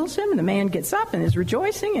and heals him, and the man gets up and is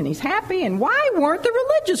rejoicing, and he's happy. And why weren't the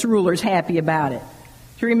religious rulers happy about it?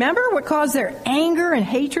 Do you remember what caused their anger and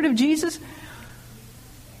hatred of Jesus?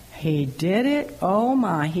 He did it. Oh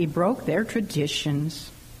my, he broke their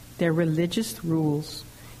traditions, their religious rules.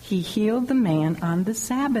 He healed the man on the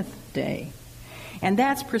Sabbath day. And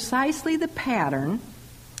that's precisely the pattern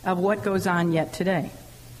of what goes on yet today.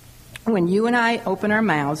 When you and I open our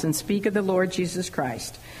mouths and speak of the Lord Jesus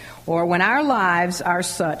Christ, or when our lives are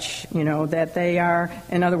such, you know, that they are,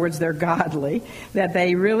 in other words, they're godly, that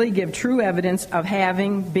they really give true evidence of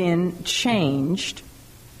having been changed,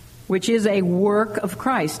 which is a work of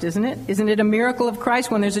Christ, isn't it? Isn't it a miracle of Christ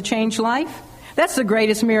when there's a changed life? That's the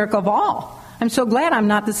greatest miracle of all. I'm so glad I'm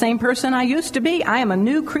not the same person I used to be. I am a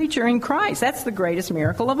new creature in Christ. That's the greatest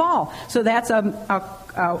miracle of all. So that's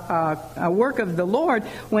a work of the Lord.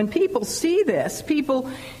 When people see this,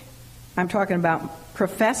 I'm talking about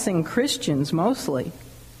professing Christians mostly,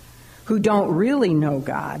 who don't really know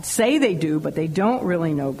God, say they do, but they don't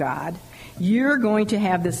really know God, you're going to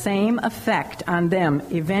have the same effect on them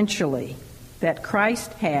eventually that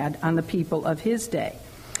Christ had on the people of his day.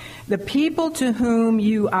 The people to whom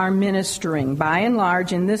you are ministering, by and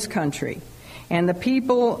large in this country, and the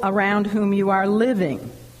people around whom you are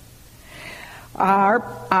living,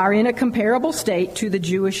 are in a comparable state to the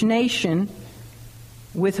Jewish nation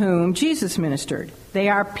with whom Jesus ministered. They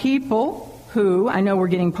are people who, I know we're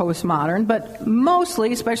getting postmodern, but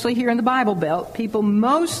mostly, especially here in the Bible Belt, people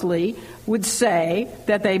mostly would say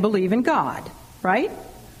that they believe in God, right?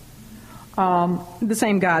 The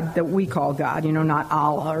same God that we call God, you know, not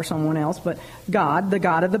Allah or someone else, but God, the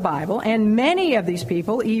God of the Bible. And many of these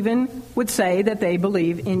people even would say that they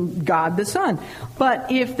believe in God the Son.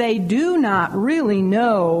 But if they do not really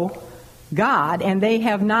know God, and they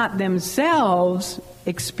have not themselves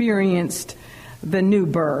experienced the new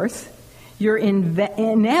birth, you're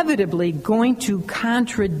inevitably going to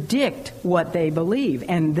contradict what they believe.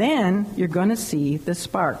 And then you're going to see the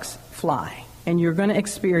sparks fly. And you're going to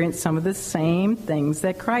experience some of the same things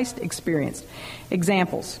that Christ experienced.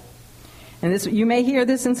 Examples. And this, you may hear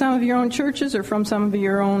this in some of your own churches or from some of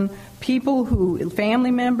your own people,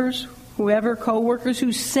 family members, whoever, co-workers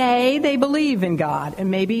who say they believe in God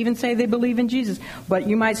and maybe even say they believe in Jesus. But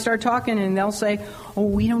you might start talking and they'll say, oh,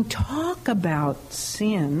 we don't talk about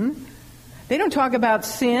sin. They don't talk about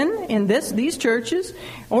sin in these churches.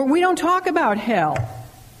 Or we don't talk about hell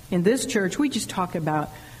in this church. We just talk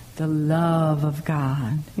about the love of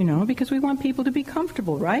God, you know, because we want people to be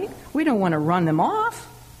comfortable, right? We don't want to run them off.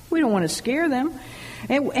 We don't want to scare them.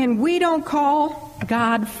 And we don't call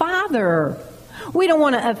God Father. We don't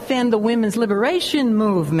want to offend the women's liberation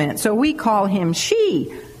movement, so we call him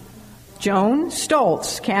she. Joan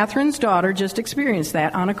Stoltz, Catherine's daughter, just experienced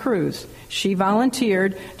that on a cruise. She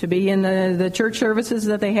volunteered to be in the church services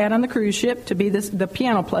that they had on the cruise ship, to be the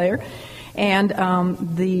piano player. And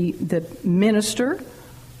the minister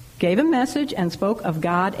gave a message and spoke of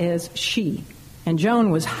God as she. And Joan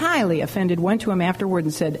was highly offended, went to him afterward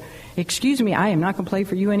and said, "Excuse me, I am not going to play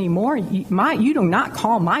for you anymore. You do not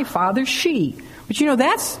call my father she." But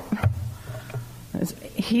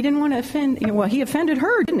he didn't want to offend, well, he offended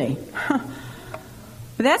her, didn't he? But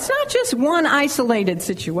that's not just one isolated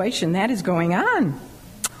situation. That is going on.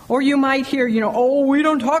 Or you might hear, "Oh, we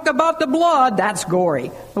don't talk about the blood." That's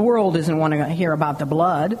gory. The world doesn't want to hear about the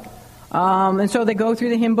blood. And so they go through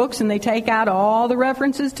the hymn books and they take out all the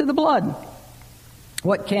references to the blood.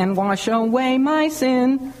 What can wash away my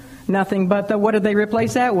sin? Nothing but the, what did they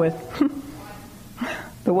replace that with?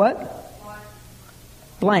 The what?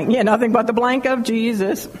 Blank. Yeah, nothing but the blank of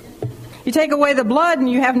Jesus. You take away the blood and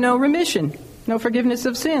you have no remission, no forgiveness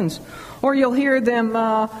of sins. Or you'll hear them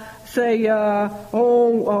say, broad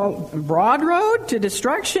road to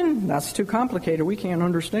destruction? That's too complicated. We can't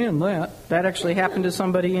understand that. That actually happened to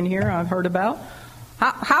somebody in here I've heard about.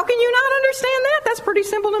 How can you not understand that? That's pretty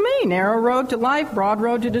simple to me. Narrow road to life, broad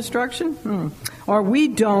road to destruction. Or we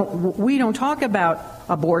don't talk about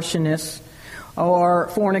abortionists or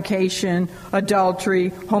fornication, adultery,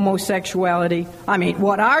 homosexuality. I mean,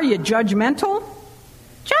 what are you, judgmental?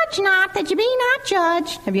 Judge not, that you be not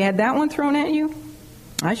judged. Have you had that one thrown at you?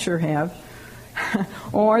 I sure have.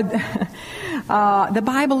 Or the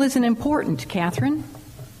Bible isn't important, Catherine.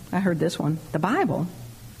 I heard this one. The Bible?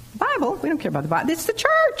 We don't care about the Bible. It's the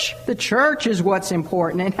church. The church is what's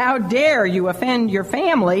important. And how dare you offend your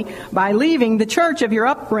family by leaving the church of your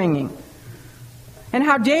upbringing? And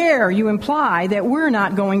how dare you imply that we're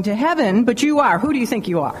not going to heaven, but you are. Who do you think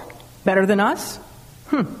you are? Better than us?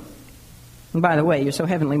 And by the way, you're so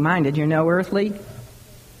heavenly minded, you're no earthly.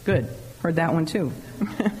 Good. Heard that one too.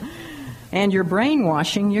 And you're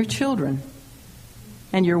brainwashing your children.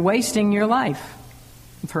 And you're wasting your life.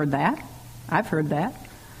 You've heard that? I've heard that.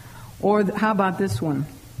 Or how about this one?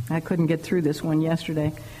 I couldn't get through this one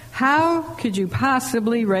yesterday. How could you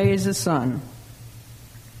possibly raise a son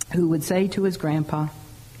who would say to his grandpa,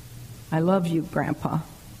 "I love you, Grandpa,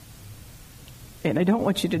 and I don't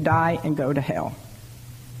want you to die and go to hell"?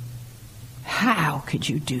 How could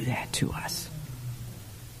you do that to us?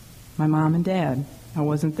 My mom and dad, I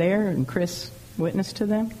wasn't there, and Chris witnessed to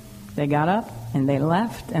them. They got up and they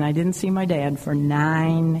left, and I didn't see my dad for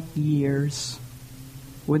 9 years.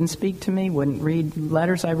 Wouldn't speak to me, wouldn't read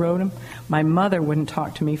letters I wrote him. My mother wouldn't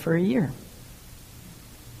talk to me for a year.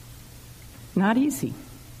 Not easy.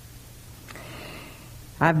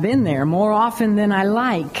 I've been there more often than I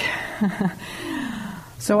like.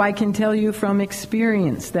 So I can tell you from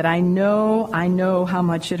experience that I know how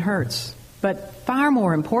much it hurts. But far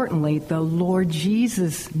more importantly, the Lord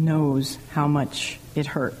Jesus knows how much it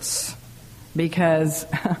hurts. Because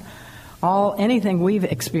anything we've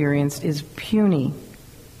experienced is puny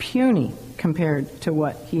compared to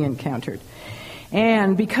what he encountered.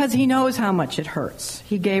 And because he knows how much it hurts,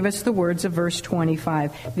 he gave us the words of verse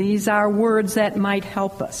 25. These are words that might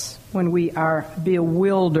help us when we are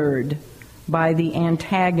bewildered by the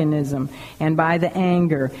antagonism and by the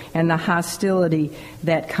anger and the hostility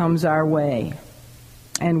that comes our way.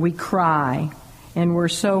 And we cry, and we're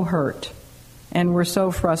so hurt, and we're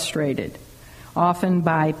so frustrated, often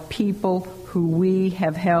by people who we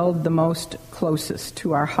have held the most closest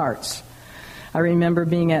to our hearts. I remember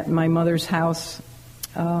being at my mother's house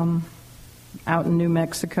out in New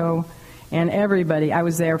Mexico, and everybody, I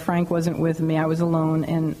was there, Frank wasn't with me, I was alone,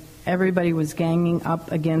 and everybody was ganging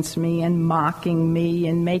up against me and mocking me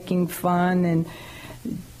and making fun and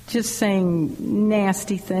just saying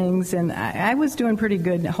nasty things. And I was doing pretty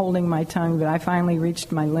good holding my tongue, but I finally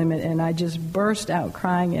reached my limit, and I just burst out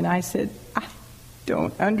crying, and I said, "I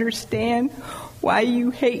don't understand why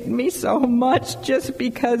you hate me so much just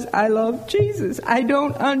because I love Jesus. I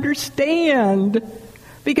don't understand."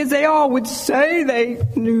 Because they all would say they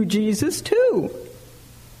knew Jesus too.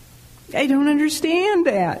 I don't understand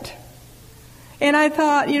that. And I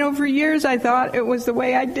thought, for years I thought it was the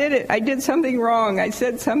way I did it. I did something wrong. I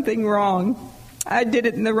said something wrong. I did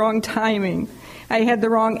it in the wrong timing. I had the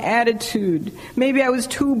wrong attitude. Maybe I was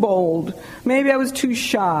too bold. Maybe I was too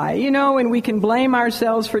shy. And we can blame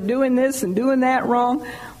ourselves for doing this and doing that wrong.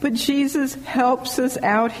 But Jesus helps us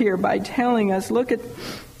out here by telling us, look at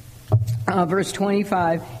verse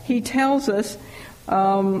 25. He tells us,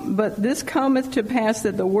 but this cometh to pass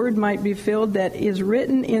that the word might be filled that is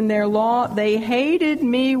written in their law. They hated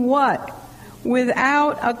me what?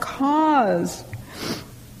 Without a cause.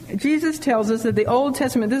 Jesus tells us that the Old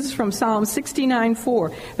Testament, this is from Psalm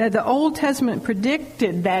 69:4, that the Old Testament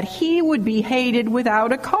predicted that he would be hated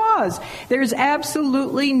without a cause. There's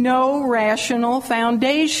absolutely no rational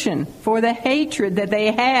foundation for the hatred that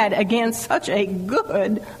they had against such a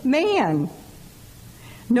good man.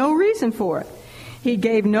 No reason for it. He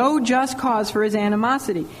gave no just cause for his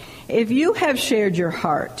animosity. If you have shared your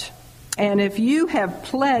heart, and if you have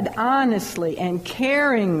pled honestly and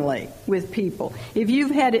caringly with people, if you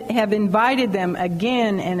have invited them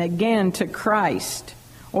again and again to Christ,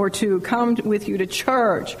 or to come with you to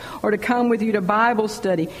church, or to come with you to Bible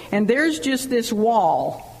study, and there's just this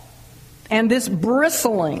wall and this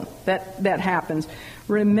bristling that happens,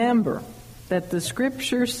 remember that the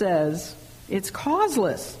Scripture says it's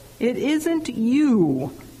causeless. It isn't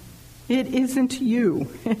you. It isn't you.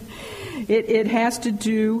 It has to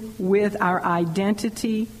do with our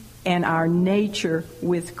identity and our nature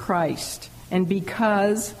with Christ. And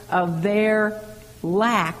because of their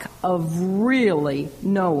lack of really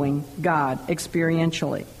knowing God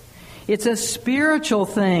experientially. It's a spiritual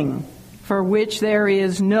thing for which there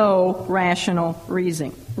is no rational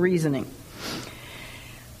reasoning.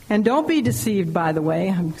 And don't be deceived, by the way.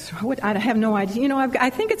 I have no idea. I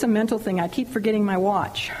think it's a mental thing. I keep forgetting my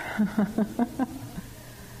watch.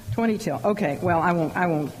 22. Okay, well, I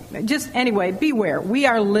won't. Just anyway, beware. We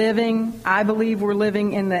are I believe we're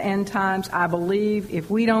living in the end times. I believe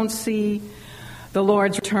if we don't see the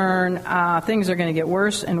Lord's return, things are going to get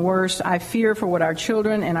worse and worse. I fear for what our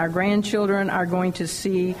children and our grandchildren are going to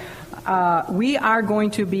see. We are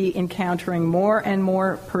going to be encountering more and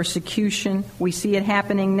more persecution. We see it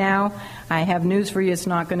happening now. I have news for you. It's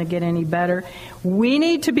not going to get any better. We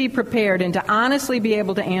need to be prepared and to honestly be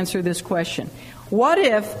able to answer this question. What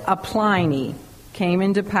if a Pliny came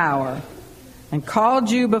into power and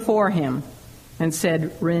called you before him and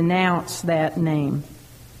said, renounce that name?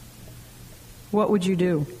 What would you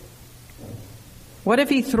do? What if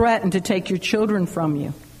he threatened to take your children from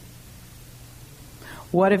you?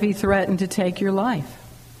 What if he threatened to take your life?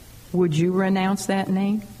 Would you renounce that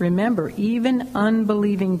name? Remember, even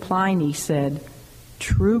unbelieving Pliny said,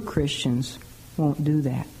 true Christians won't do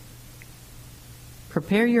that.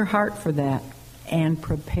 Prepare your heart for that and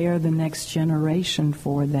prepare the next generation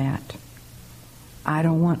for that. I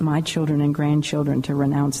don't want my children and grandchildren to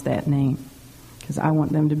renounce that name because I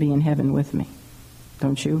want them to be in heaven with me.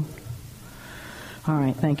 Don't you? All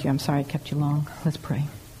right, thank you. I'm sorry I kept you long. Let's pray.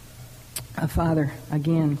 Father,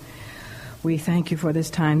 again, we thank you for this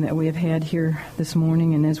time that we have had here this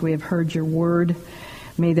morning, and as we have heard your word,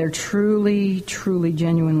 may there truly, truly,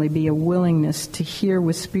 genuinely be a willingness to hear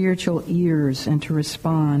with spiritual ears and to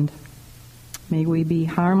respond. May we be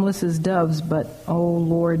harmless as doves, but, oh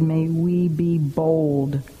Lord, may we be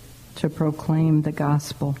bold to proclaim the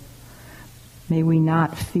gospel. May we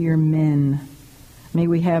not fear men. May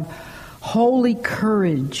we have holy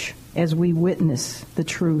courage as we witness the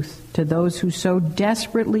truth to those who so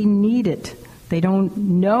desperately need it. They don't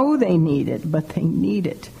know they need it, but they need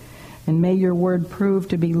it. And may your word prove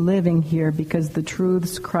to be living here, because the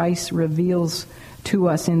truths Christ reveals to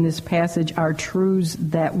us in this passage are truths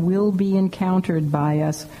that will be encountered by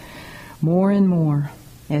us more and more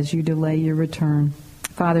as you delay your return.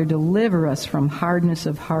 Father, deliver us from hardness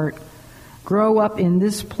of heart. Grow up in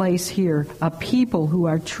this place here a people who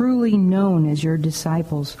are truly known as your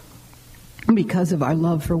disciples because of our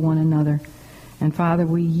love for one another. And Father,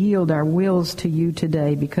 we yield our wills to you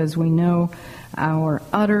today because we know our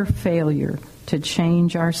utter failure to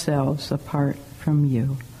change ourselves apart from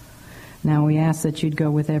you. Now we ask that you'd go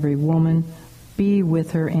with every woman, be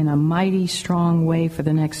with her in a mighty, strong way for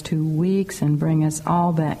the next 2 weeks, and bring us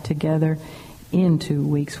all back together in 2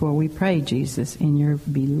 weeks, for we pray, Jesus, in your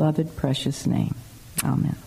beloved, precious name. Amen.